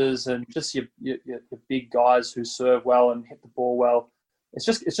Fritzes and just your big guys who serve well and hit the ball well. It's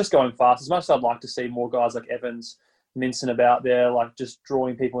just going fast. As much as I'd like to see more guys like Evans mincing about there, like just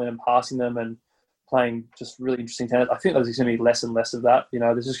drawing people in and passing them and playing just really interesting tennis, I think there's going to be less and less of that.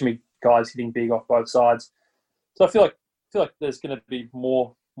 There's just going to be guys hitting big off both sides. So I feel like there's going to be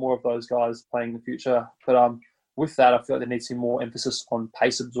more of those guys playing in the future. But with that, I feel like there needs to be more emphasis on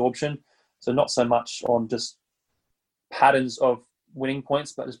pace absorption. So not so much on just patterns of winning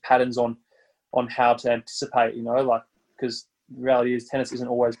points, but just patterns on how to anticipate. Because the reality is tennis isn't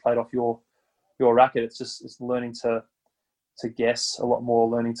always played off your racket. It's learning to guess a lot more,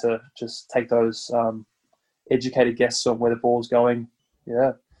 learning to just take those educated guesses on where the ball's going.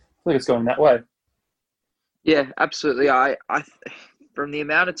 Yeah, I think it's going that way. Yeah, absolutely. I from the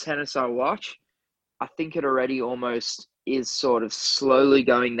amount of tennis I watch, I think it already almost is sort of slowly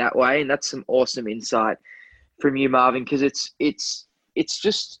going that way, and that's some awesome insight from you, Marvin, because it's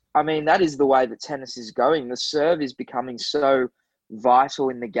just, I mean, that is the way that tennis is going. The serve is becoming so vital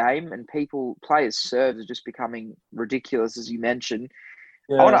in the game, and players' serves are just becoming ridiculous, as you mentioned.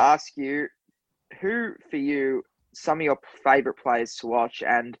 Yeah. I want to ask you, who, for you, some of your favourite players to watch,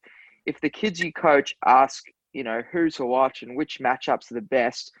 and if the kids you coach ask, who to watch and which matchups are the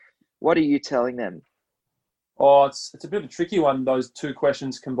best, what are you telling them? Oh, it's a bit of a tricky one, those two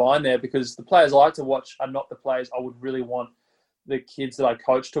questions combined there, because the players I like to watch are not the players I would really want the kids that I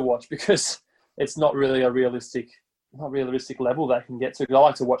coach to watch, because it's not really a realistic level they can get to. I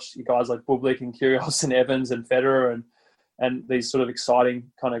like to watch guys like Bublik and Kyrgios and Evans and Federer and these sort of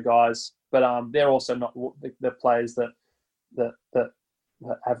exciting kind of guys. But they're also not the players that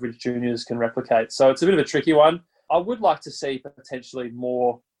average juniors can replicate. So it's a bit of a tricky one. I would like to see potentially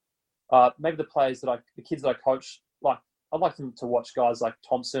more, maybe the kids that I coach, like I'd like them to watch guys like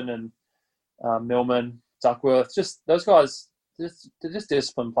Thompson and Millman, Duckworth, just those guys. They're just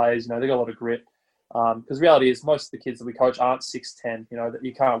disciplined players. They got a lot of grit. Because the reality is most of the kids that we coach aren't 6'10", that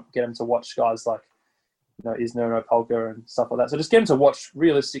you can't get them to watch guys like, Isner and Opelka and stuff like that. So just get them to watch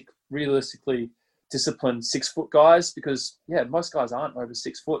realistically disciplined 6-foot guys, because, most guys aren't over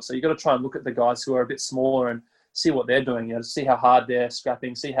 6 foot. So you got to try and look at the guys who are a bit smaller and see what they're doing, see how hard they're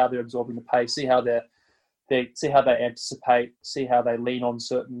scrapping, see how they're absorbing the pace, see how they anticipate, see how they lean on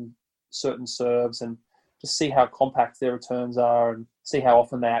certain serves, and just see how compact their returns are and see how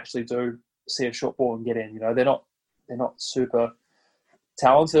often they actually do see a short ball and get in. They're not super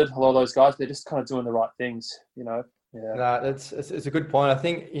talented, a lot of those guys. They're just kind of doing the right things. Yeah. No, it's a good point. I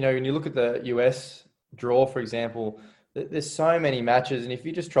think when you look at the US draw, for example, there's so many matches, and if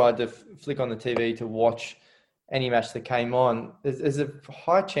you just tried to flick on the TV to watch any match that came on, there's a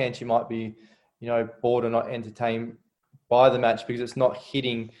high chance you might be bored or not entertained by the match because it's not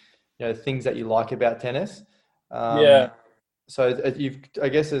hitting things that you like about tennis. So I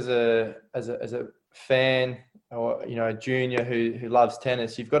guess as a fan or a junior who loves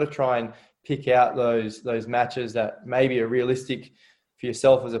tennis, you've got to try and pick out those matches that maybe are realistic for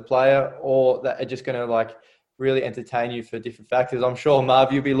yourself as a player, or that are just going to really entertain you for different factors. I'm sure,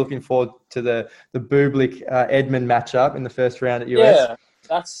 Marv, you'll be looking forward to the Bublik Edmund matchup in the first round at US. Yeah,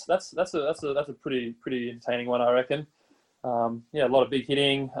 that's a pretty entertaining one, I reckon. A lot of big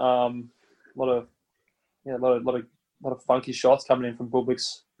hitting, a lot of funky shots coming in from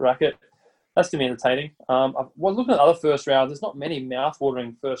Bublik's racket. That's going to be entertaining. Looking at other first rounds, there's not many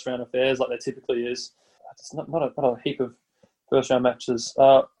mouth-watering first round affairs like there typically is. It's not a heap of first round matches.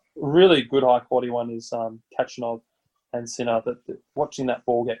 Really good high quality one is Kachanov and Sinner. Watching that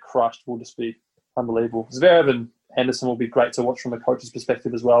ball get crushed will just be unbelievable. Zverev and Henderson will be great to watch from a coach's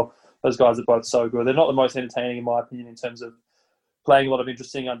perspective as well. Those guys are both so good. They're not the most entertaining, in my opinion, in terms of playing a lot of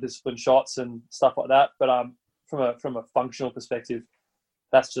interesting, undisciplined shots and stuff like that. But from a functional perspective,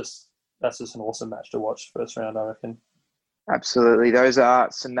 that's just an awesome match to watch first round, I reckon. Absolutely. Those are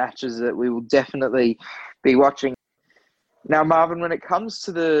some matches that we will definitely be watching. Now, Marvin, when it comes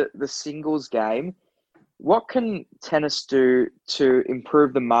to the singles game, what can tennis do to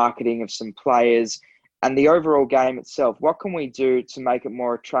improve the marketing of some players and the overall game itself, what can we do to make it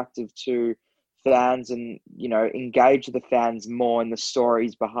more attractive to fans and, engage the fans more in the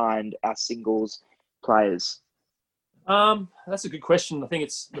stories behind our singles players? That's a good question. I think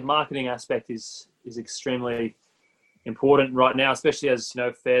it's the marketing aspect is extremely important right now, especially as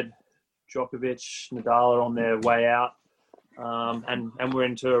Fed, Djokovic, Nadal are on their way out, and we're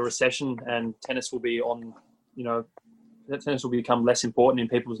into a recession, and tennis will be on. Tennis will become less important in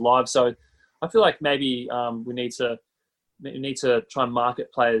people's lives. So I feel like maybe we need to try and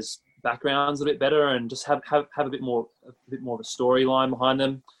market players' backgrounds a bit better, and just have a bit more of a storyline behind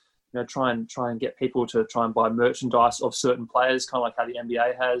them. Try and get people to try and buy merchandise of certain players, kind of like how the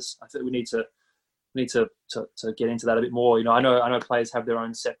NBA has. I think we need to get into that a bit more. I know players have their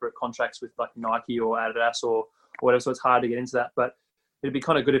own separate contracts with like Nike or Adidas or whatever, so it's hard to get into that. But it'd be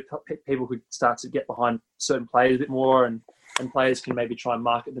kind of good if people could start to get behind certain players a bit more, and players can maybe try and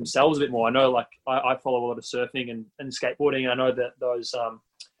market themselves a bit more. I know, like I follow a lot of surfing and skateboarding, and I know that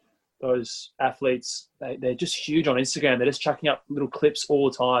those athletes, they're just huge on Instagram. They're just chucking up little clips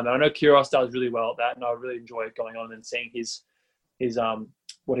all the time. And I know Kyrgios does really well at that, and I really enjoy going on and seeing his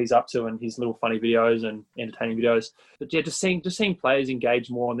what he's up to and his little funny videos and entertaining videos. But yeah, just seeing players engage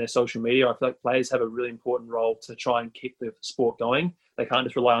more on their social media. I feel like players have a really important role to try and keep the sport going. They can't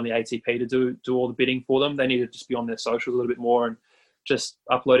just rely on the ATP to do all the bidding for them. They need to just be on their socials a little bit more and just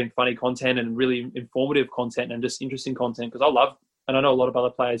uploading funny content and really informative content and just interesting content. Because I know a lot of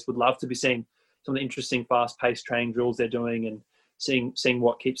other players would love to be seeing some of the interesting, fast-paced training drills they're doing and seeing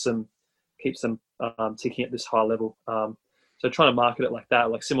what keeps them ticking at this high level. So trying to market it like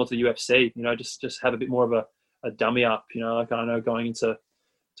that, like similar to the UFC, just have a bit more of a dummy up. Like I know going into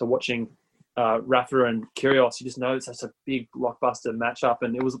watching Rafa and Kyrgios, you just know it's such a big blockbuster matchup,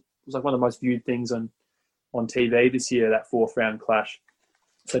 and it was like one of the most viewed things on TV this year, that fourth round clash.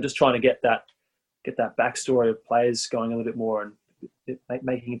 So just trying to get that backstory of players going a little bit more and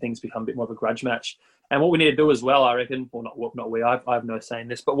making things become a bit more of a grudge match. And what we need to do as well, I reckon, or not we, I have no say in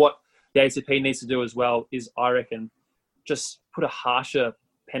this, but what the ATP needs to do as well is, I reckon, just put a harsher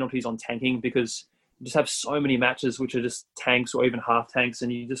penalties on tanking, because you just have so many matches which are just tanks or even half tanks,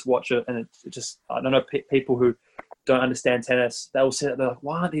 and you just watch it and it just, I don't know, people who don't understand tennis, they'll sit there, they're like,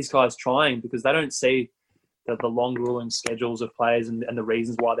 why aren't these guys trying? Because they don't see the long ruling schedules of players and the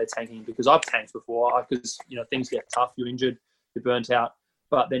reasons why they're tanking. Because I've tanked before, because things get tough, you're injured, you're burnt out,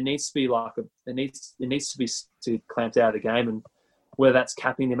 but there needs to be to clamped out of the game, and whether that's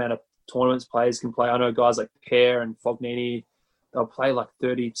capping the amount of tournaments players can play. I know guys like Pear and Fognini, they'll play like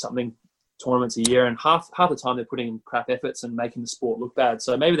 30-something tournaments a year, and half the time they're putting in crap efforts and making the sport look bad.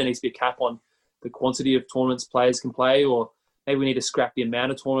 So maybe there needs to be a cap on the quantity of tournaments players can play, or maybe we need to scrap the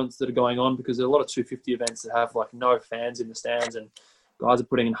amount of tournaments that are going on, because there are a lot of 250 events that have like no fans in the stands, and guys are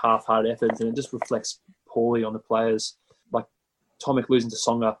putting in half-hearted efforts, and it just reflects poorly on the players. Like Tomic losing to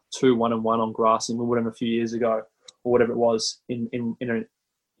Tsonga 2-1-1 on grass in Wimbledon a few years ago, or whatever it was, in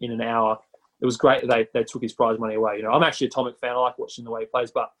an hour. It was great that they took his prize money away. I'm actually a Tomic fan. I like watching the way he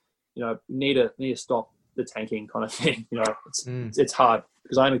plays, but need to stop the tanking kind of thing. It's hard,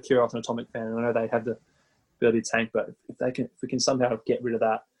 because I'm a Kyrgios and a Tomic fan, and I know they have the ability to tank, but if we can somehow get rid of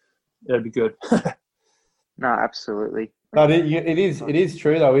that, that'd be good. No, absolutely. But it is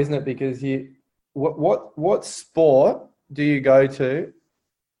true though, isn't it? Because what sport do you go to?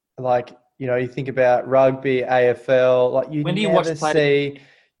 Like, you think about rugby, AFL, like you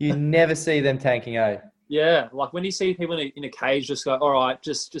never see them tanking, eh? Yeah, like when you see people in a cage just go, all right,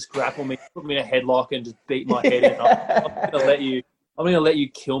 just grapple me, put me in a headlock and just beat my head in. I'm going to let you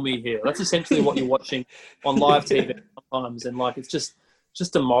kill me here. That's essentially what you're watching on live TV sometimes, and like it's just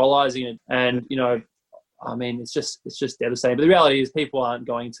demoralizing, and I mean, it's just devastating. But the reality is, people aren't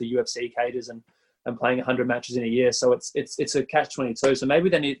going to UFC cages and playing 100 matches in a year, so it's a catch-22. So maybe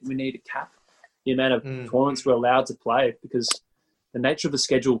we need to cap the amount of tournaments we're allowed to play, because the nature of the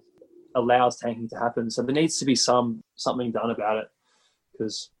schedule allows tanking to happen. So there needs to be something done about it,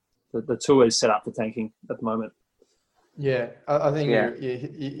 because the tour is set up for tanking at the moment. Yeah, I think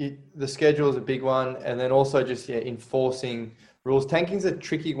the schedule is a big one, and then also just enforcing rules. Tanking's a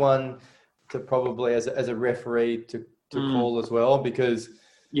tricky one to probably as a referee to call as well, because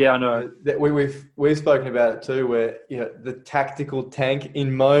I know that we've spoken about it too, where the tactical tank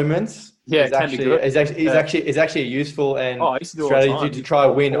in moments is actually a useful and strategy to try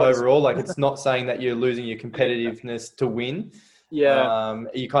to win overall. Like, it's not saying that you're losing your competitiveness to win. Yeah,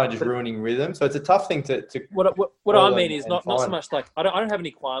 you're kind of just ruining rhythm. So it's a tough thing to what I mean is not so much like I don't have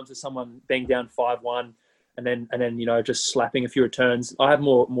any qualms with someone being down 5-1 and then just slapping a few returns. I have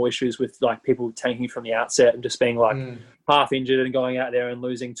more issues with like people tanking from the outset and just being like half injured and going out there and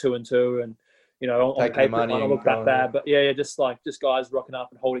losing 2-2 and on Taking the paper it money might not and look that going, bad, but yeah, just guys rocking up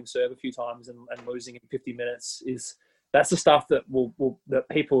and holding serve a few times and losing in 50 minutes that's the stuff that that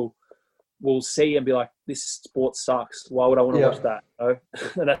people will see and be like, this sport sucks. Why would I want to watch that?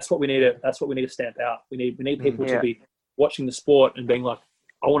 And that's what we need to stamp out. We need people to be watching the sport and being like,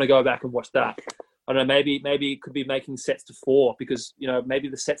 I want to go back and watch that. I don't know, maybe it could be making sets to 4 because, maybe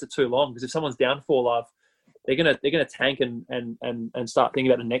the sets are too long, because if someone's down 4 love, they're gonna tank and start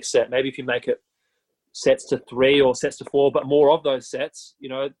thinking about the next set. Maybe if you make it sets to 3 or sets to 4, but more of those sets, you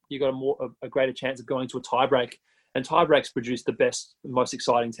got a greater chance of going to a tie break. And tie breaks produce the best, most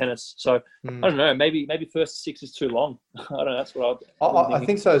exciting tennis. So I don't know, maybe first 6 is too long. I don't know. That's what I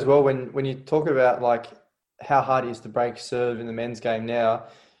think so as well. When you talk about like how hard it is to break serve in the men's game now,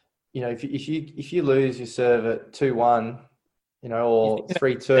 if you lose your serve at 2-1, or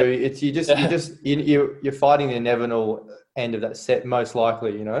 3-2, you're fighting the inevitable end of that set, most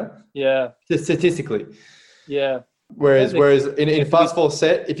likely. Yeah. Just statistically. Yeah. Whereas in fast 4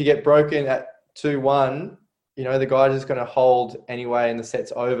 set, if you get broken at 2-1. The guy's just going to hold anyway and the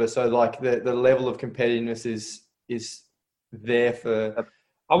set's over. So like the level of competitiveness is there for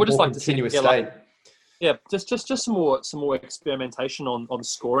I would just like continuous to see state. Just some more experimentation on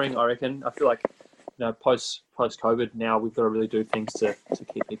scoring, I reckon. I feel like post COVID now we've got to really do things to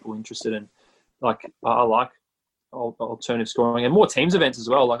keep people interested in. Like I like alternative scoring and more teams events as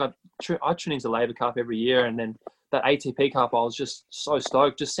well. Like I tune into Labour Cup every year, and then that ATP Cup I was just so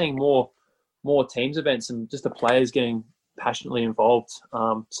stoked just seeing more teams events and just the players getting passionately involved.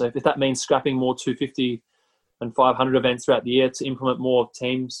 So if that means scrapping more 250 and 500 events throughout the year to implement more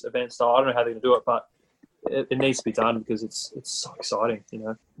teams events, I don't know how they're going to do it, but it needs to be done because it's so exciting,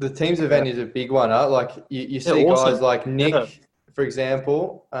 The teams event is a big one, huh? Like you see awesome. guys like Nick, for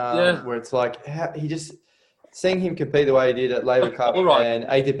example, where it's like seeing him compete the way he did at Labour Cup and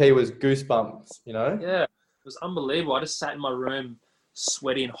ATP was goosebumps, Yeah, it was unbelievable. I just sat in my room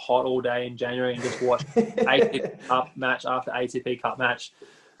sweaty and hot all day in January and just watched ATP Cup match after ATP Cup match.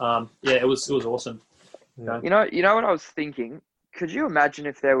 It was awesome. You know what I was thinking? Could you imagine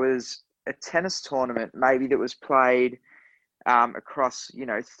if there was a tennis tournament maybe that was played across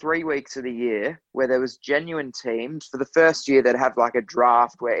 3 weeks of the year, where there was genuine teams for the first year that have like a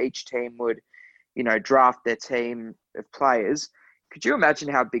draft where each team would draft their team of players? Could you imagine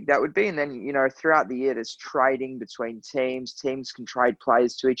how big that would be? And then, throughout the year, there's trading between teams. Teams can trade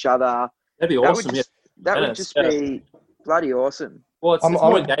players to each other. That'd be awesome. That would just be bloody awesome. Well, it's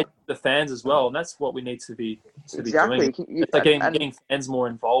more engaging with the fans as well, and that's what we need to be doing. It's like getting fans more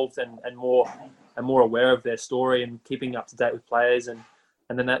involved and more aware of their story and keeping up to date with players, and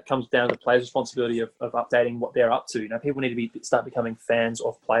then that comes down to the players' responsibility of updating what they're up to. People need to start becoming fans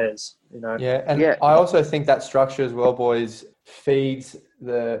of players. I also think that structure as well, boys, feeds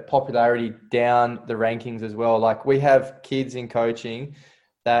the popularity down the rankings as well. Like we have kids in coaching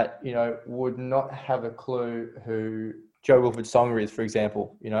that would not have a clue who Joe Wilfred Songer is, for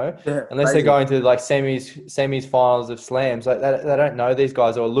example, unless they're going to like semis finals of slams, like they don't know these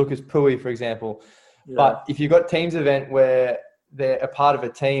guys, or Lucas Pouille, for example. Yeah. But if you've got teams event where they're a part of a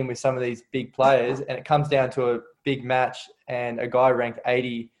team with some of these big players and it comes down to a big match and a guy ranked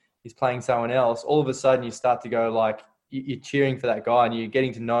 80 is playing someone else, all of a sudden you start to go like, you're cheering for that guy and you're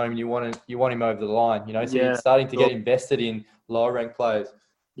getting to know him and you want him over the line, so you're starting to get invested in lower ranked players.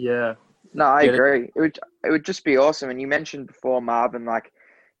 Yeah. No, I agree. It would just be awesome. And you mentioned before, Marvin, like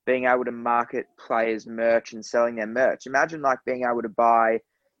being able to market players' merch and selling their merch. Imagine like being able to buy,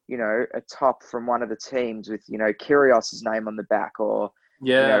 a top from one of the teams with, Kyrgios's name on the back or,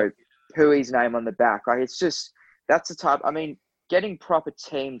 Pouille's name on the back. Like it's just, that's the type, getting proper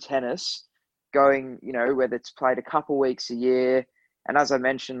team tennis going, whether it's played a couple weeks a year. And as I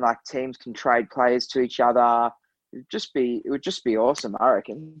mentioned, like teams can trade players to each other. It would just be awesome, I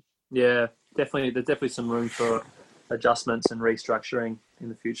reckon. Yeah, definitely. There's definitely some room for adjustments and restructuring in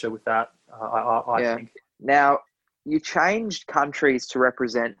the future with that. I think. Now, you changed countries to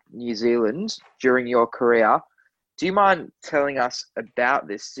represent New Zealand during your career. Do you mind telling us about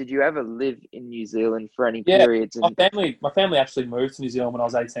this? Did you ever live in New Zealand for any periods? My family actually moved to New Zealand when I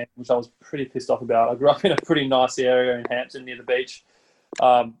was 18, which I was pretty pissed off about. I grew up in a pretty nice area in Hampton near the beach,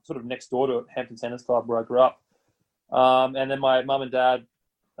 sort of next door to Hampton Tennis Club where I grew up. And then my mum and dad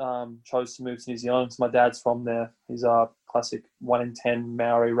chose to move to New Zealand. So my dad's from there. He's a classic 1 in 10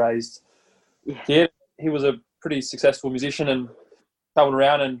 Maori raised kid. He was a pretty successful musician and traveled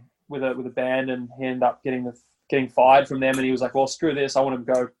around and with a band, and he ended up getting fired from them. And he was like, well, screw this. I want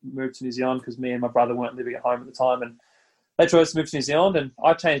to go move to New Zealand because me and my brother weren't living at home at the time. And they chose to move to New Zealand. And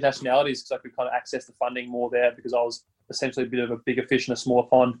I changed nationalities because I could kind of access the funding more there because I was essentially a bit of a bigger fish in a smaller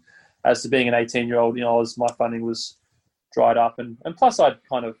pond. as to being an 18-year-old, my funding was dried up, and plus I'd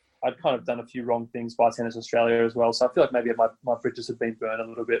kind of done a few wrong things by Tennis Australia as well. So I feel like maybe my bridges had been burned a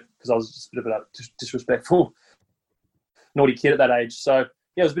little bit because I was just a bit of a disrespectful, naughty kid at that age. So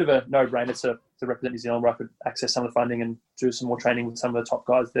yeah, it was a bit of a no-brainer to represent New Zealand, where I could access some of the funding and do some more training with some of the top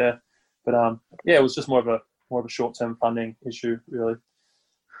guys there. But yeah, it was just more of a short-term funding issue, really.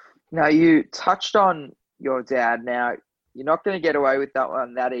 Now, you touched on your dad. Now, you're not going to get away with that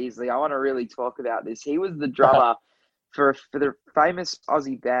one that easily. I want to really talk about this. He was the drummer for the famous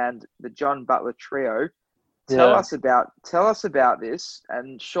Aussie band, the John Butler Trio. Tell us about this.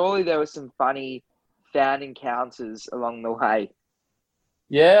 And surely there were some funny fan encounters along the way.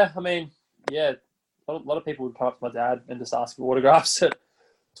 Yeah, I mean, yeah, a lot of people would come up to my dad and just ask for autographs at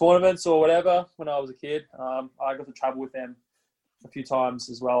tournaments or whatever when I was a kid. I got to travel with them a few times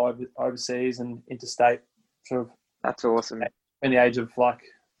as well, overseas and interstate. Sort of. That's awesome. In the age of like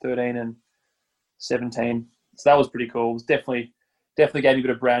 13 and 17, so that was pretty cool. It was definitely gave me a bit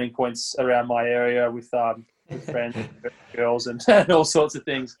of brownie points around my area with friends, girls, and all sorts of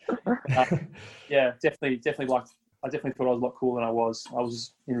things. Yeah, definitely like. I definitely thought I was a lot cooler than I was. I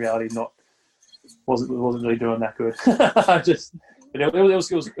was in reality wasn't really doing that good.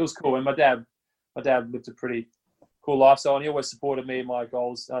 It was cool. And my dad lived a pretty cool lifestyle, and he always supported me in my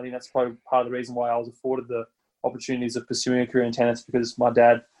goals. I think that's probably part of the reason why I was afforded the opportunities of pursuing a career in tennis, because my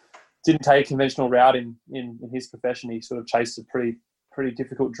dad didn't take a conventional route in his profession. He sort of chased a pretty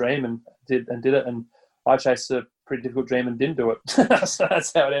difficult dream and did it. And I chased a pretty difficult dream and didn't do it. So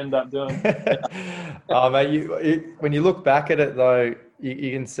that's how it ended up doing. Oh, mate, when you look back at it though,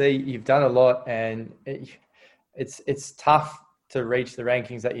 you can see you've done a lot, and it's tough to reach the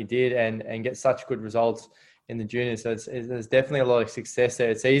rankings that you did and get such good results in the juniors. So there's definitely a lot of success there.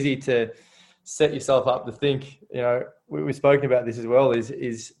 It's easy to set yourself up to think, we've spoken about this as well,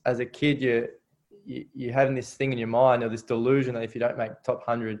 is as a kid, you're having this thing in your mind, or this delusion that if you don't make top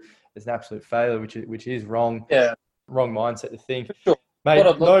 100, it's an absolute failure, which is wrong. Yeah. Wrong mindset to think. Sure. Mate,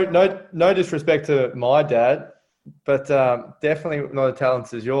 no disrespect to my dad, but definitely not as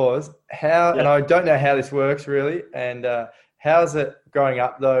talented as yours. And I don't know how this works really, and how's it growing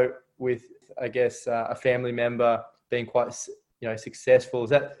up though with, I guess, a family member being quite successful? Is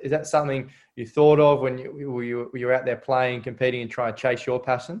that something you thought of when you were out there playing, competing, and trying to chase your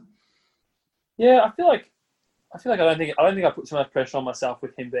passion? Yeah, I feel like I don't think I put too much pressure on myself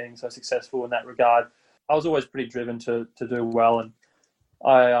with him being so successful in that regard. I was always pretty driven to do well, and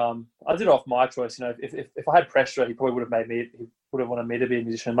I did it off my choice. If I had pressure, he probably would have wanted me to be a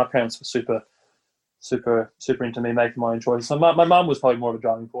musician. My parents were super into me making my own choices. So my mum was probably more of a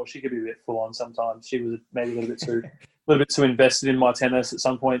driving force. She could be a bit full on sometimes. She was maybe a little bit too invested in my tennis at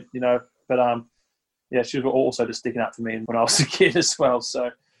some point, But yeah, she was also just sticking up for me when I was a kid as well. So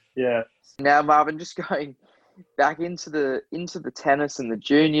yeah. Now, Marvin, just going back into the tennis and the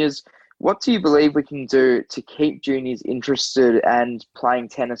juniors, what do you believe we can do to keep juniors interested and playing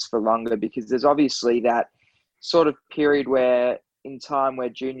tennis for longer? Because there's obviously that sort of period where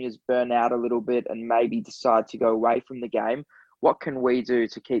juniors burn out a little bit and maybe decide to go away from the game. What can we do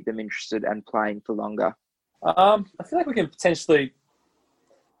to keep them interested and playing for longer? I feel like we can potentially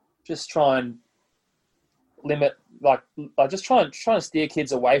just try and limit, just try and steer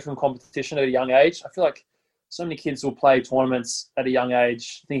kids away from competition at a young age. I feel like so many kids will play tournaments at a young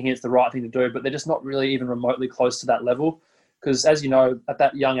age thinking it's the right thing to do, but they're just not really even remotely close to that level. Because as you know, at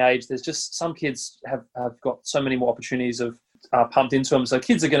that young age, there's just some kids have got so many more opportunities of pumped into them. So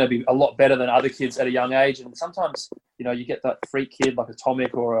kids are going to be a lot better than other kids at a young age. And sometimes, you get that freak kid like a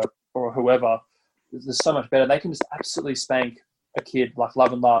Tomic or a whoever, there's so much better. They can just absolutely spank a kid like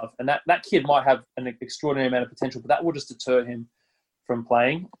love and love. And that kid might have an extraordinary amount of potential, but that will just deter him from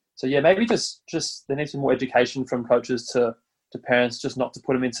playing. So yeah, maybe just there needs to be more education from coaches to parents, just not to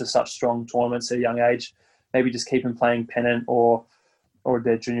put them into such strong tournaments at a young age. Maybe just keep them playing pennant or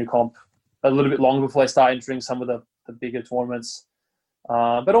their junior comp a little bit longer before they start entering some of the bigger tournaments.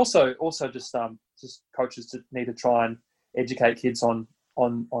 But also just coaches need to try and educate kids on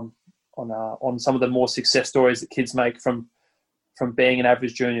some of the more success stories that kids make from being an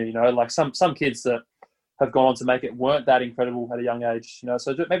average junior. Like some kids that have gone on to make it weren't that incredible at a young age.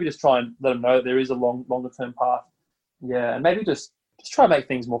 So maybe just try and let them know that there is a longer term path. Yeah, and maybe just try and make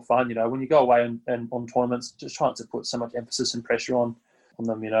things more fun. When you go away and on tournaments, just try not to put so much emphasis and pressure on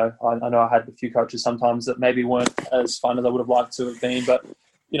them. I know I had a few coaches sometimes that maybe weren't as fun as I would have liked to have been, but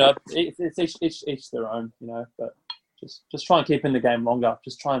it's each their own. But just try and keep in the game longer.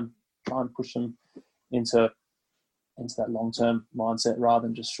 Just try and push them into that long term mindset rather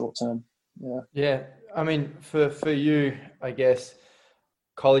than just short term. Yeah. Yeah. I mean, for you, I guess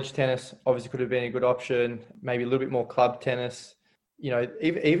college tennis obviously could have been a good option. Maybe a little bit more club tennis. You know,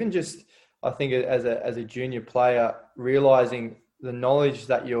 even just I think as a junior player, realizing the knowledge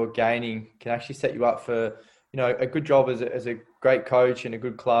that you're gaining can actually set you up for, you know, a good job as a great coach and a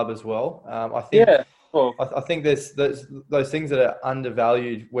good club as well. I think. Yeah. Well, I think there's those things that are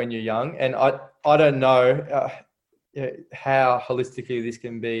undervalued when you're young, and I don't know how holistically this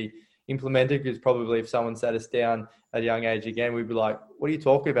can be implemented, because probably if someone sat us down at a young age again, we'd be like, "What are you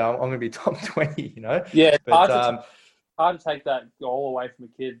talking about? I'm going to be top 20," you know? yeah, But hard to take that goal away from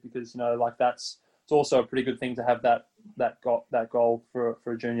a kid, because, you know, like it's also a pretty good thing to have that goal for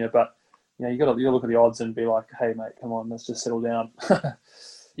a junior. But, you know, you got to look at the odds and be like, "Hey, mate, come on, let's just settle down."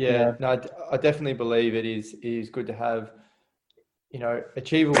 yeah, no, I definitely believe it is good to have, you know,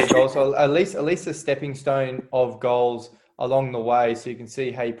 achievable goals. So at least a stepping stone of goals along the way, so you can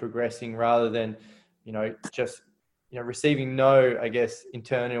see how you're progressing, rather than, you know, just, you know, receiving no, I guess,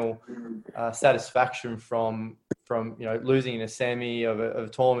 internal satisfaction from you know, losing in a semi of a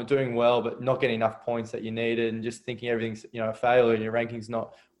tournament, doing well but not getting enough points that you needed, and just thinking everything's, you know, a failure and your ranking's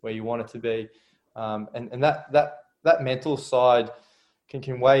not where you want it to be, and that mental side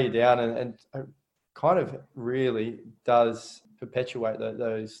can weigh you down, and kind of really does perpetuate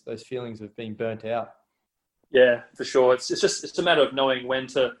those feelings of being burnt out. Yeah, for sure. It's a matter of knowing when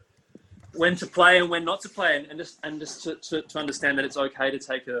to play and when not to play, and just to understand that it's okay to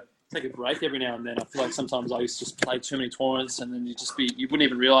take a break every now and then. I feel like sometimes I used to just play too many tournaments, and then you wouldn't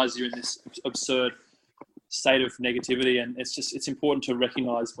even realize you're in this absurd state of negativity. And it's important to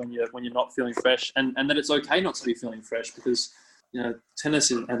recognize when you're not feeling fresh, and that it's okay not to be feeling fresh, because, you know,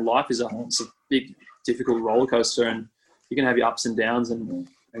 tennis and life is it's a big, difficult roller coaster, and you can have your ups and downs, and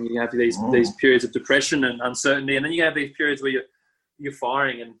you can have these periods of depression and uncertainty, and then you have these periods where you're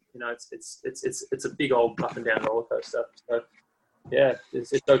firing, and, you know, it's a big old up and down roller coaster. So yeah,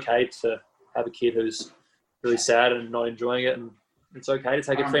 it's okay to have a kid who's really sad and not enjoying it, and it's okay to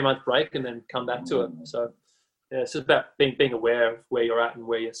take a 3-month break and then come back to it. So yeah, it's just about being aware of where you're at and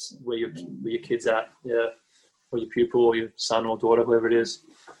where your kid's at, yeah, or your pupil or your son or daughter, whoever it is.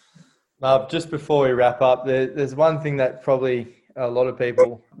 Just before we wrap up, there's one thing that probably a lot of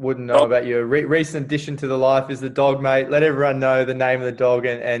people wouldn't know about your recent addition to the life is the dog, mate. Let everyone know the name of the dog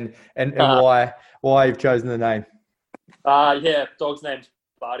and why you've chosen the name. Yeah, dog's named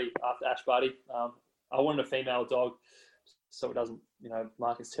Barty, after Ash Barty. I wanted a female dog so it doesn't, you know,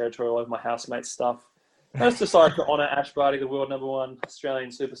 mark its territory all over my housemate's stuff. I just decided to honour Ash Barty, the world #1 Australian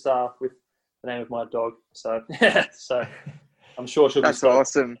superstar, with the name of my dog. So yeah, so I'm sure she'll be. That's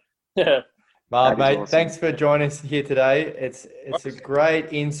awesome. Yeah. Marv, mate, awesome. Thanks for joining us here today. It's a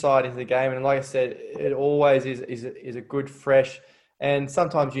great insight into the game, and like I said, it always is a good, fresh, and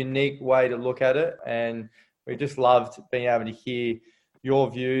sometimes unique way to look at it. And we just loved being able to hear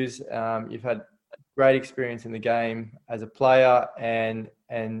your views. You've had great experience in the game as a player, and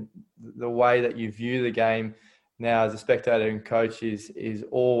the way that you view the game now as a spectator and coach is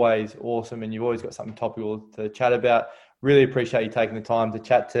always awesome, and you've always got something topical to chat about. Really appreciate you taking the time to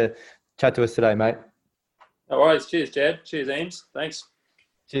chat to us today, mate. No worries. Cheers, Jed. Cheers, Ames. Thanks.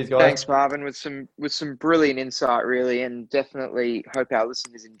 Cheers, guys. Thanks, Marvin, with some brilliant insight, really, and definitely hope our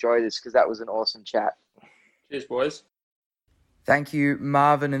listeners enjoy this, because that was an awesome chat. Cheers, boys. Thank you,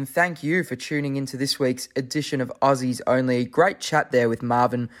 Marvin, and thank you for tuning into this week's edition of Aussies Only. Great chat there with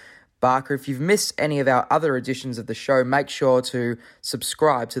Marvin Barker. If you've missed any of our other editions of the show, make sure to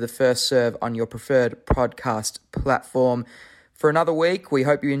subscribe to The First Serve on your preferred podcast platform. For another week, we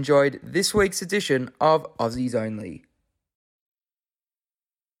hope you enjoyed this week's edition of Aussies Only.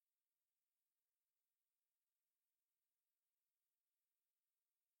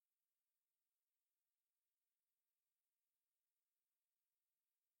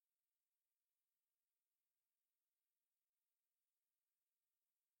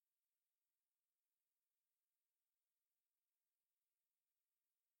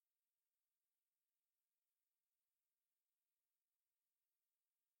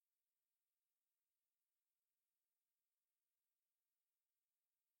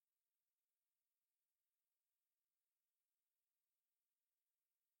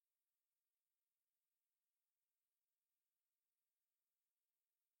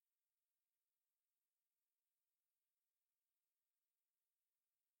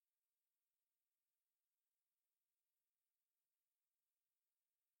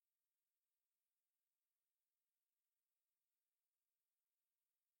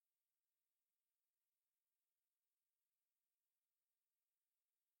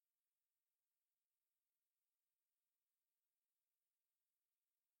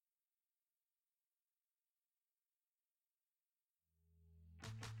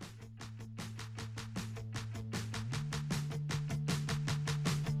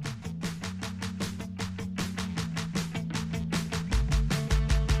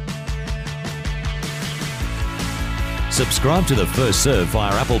 Subscribe to The First Serve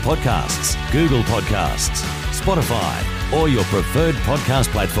via Apple Podcasts, Google Podcasts, Spotify, or your preferred podcast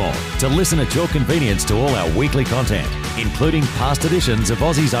platform to listen at your convenience to all our weekly content, including past editions of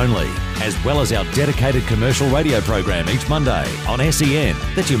Aussies Only, as well as our dedicated commercial radio program each Monday on SEN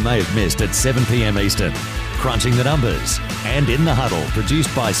that you may have missed at 7 p.m. Eastern. Crunching the Numbers and In the Huddle,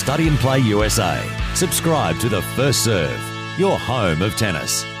 produced by Study and Play USA. Subscribe to The First Serve, your home of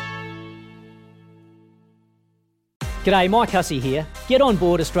tennis. G'day, Mike Hussey here. Get on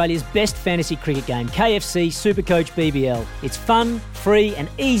board Australia's best fantasy cricket game, KFC Supercoach BBL. It's fun, free and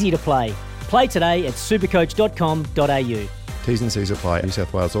easy to play. Play today at supercoach.com.au. T's and C's apply. New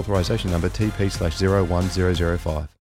South Wales authorisation number TP/01005.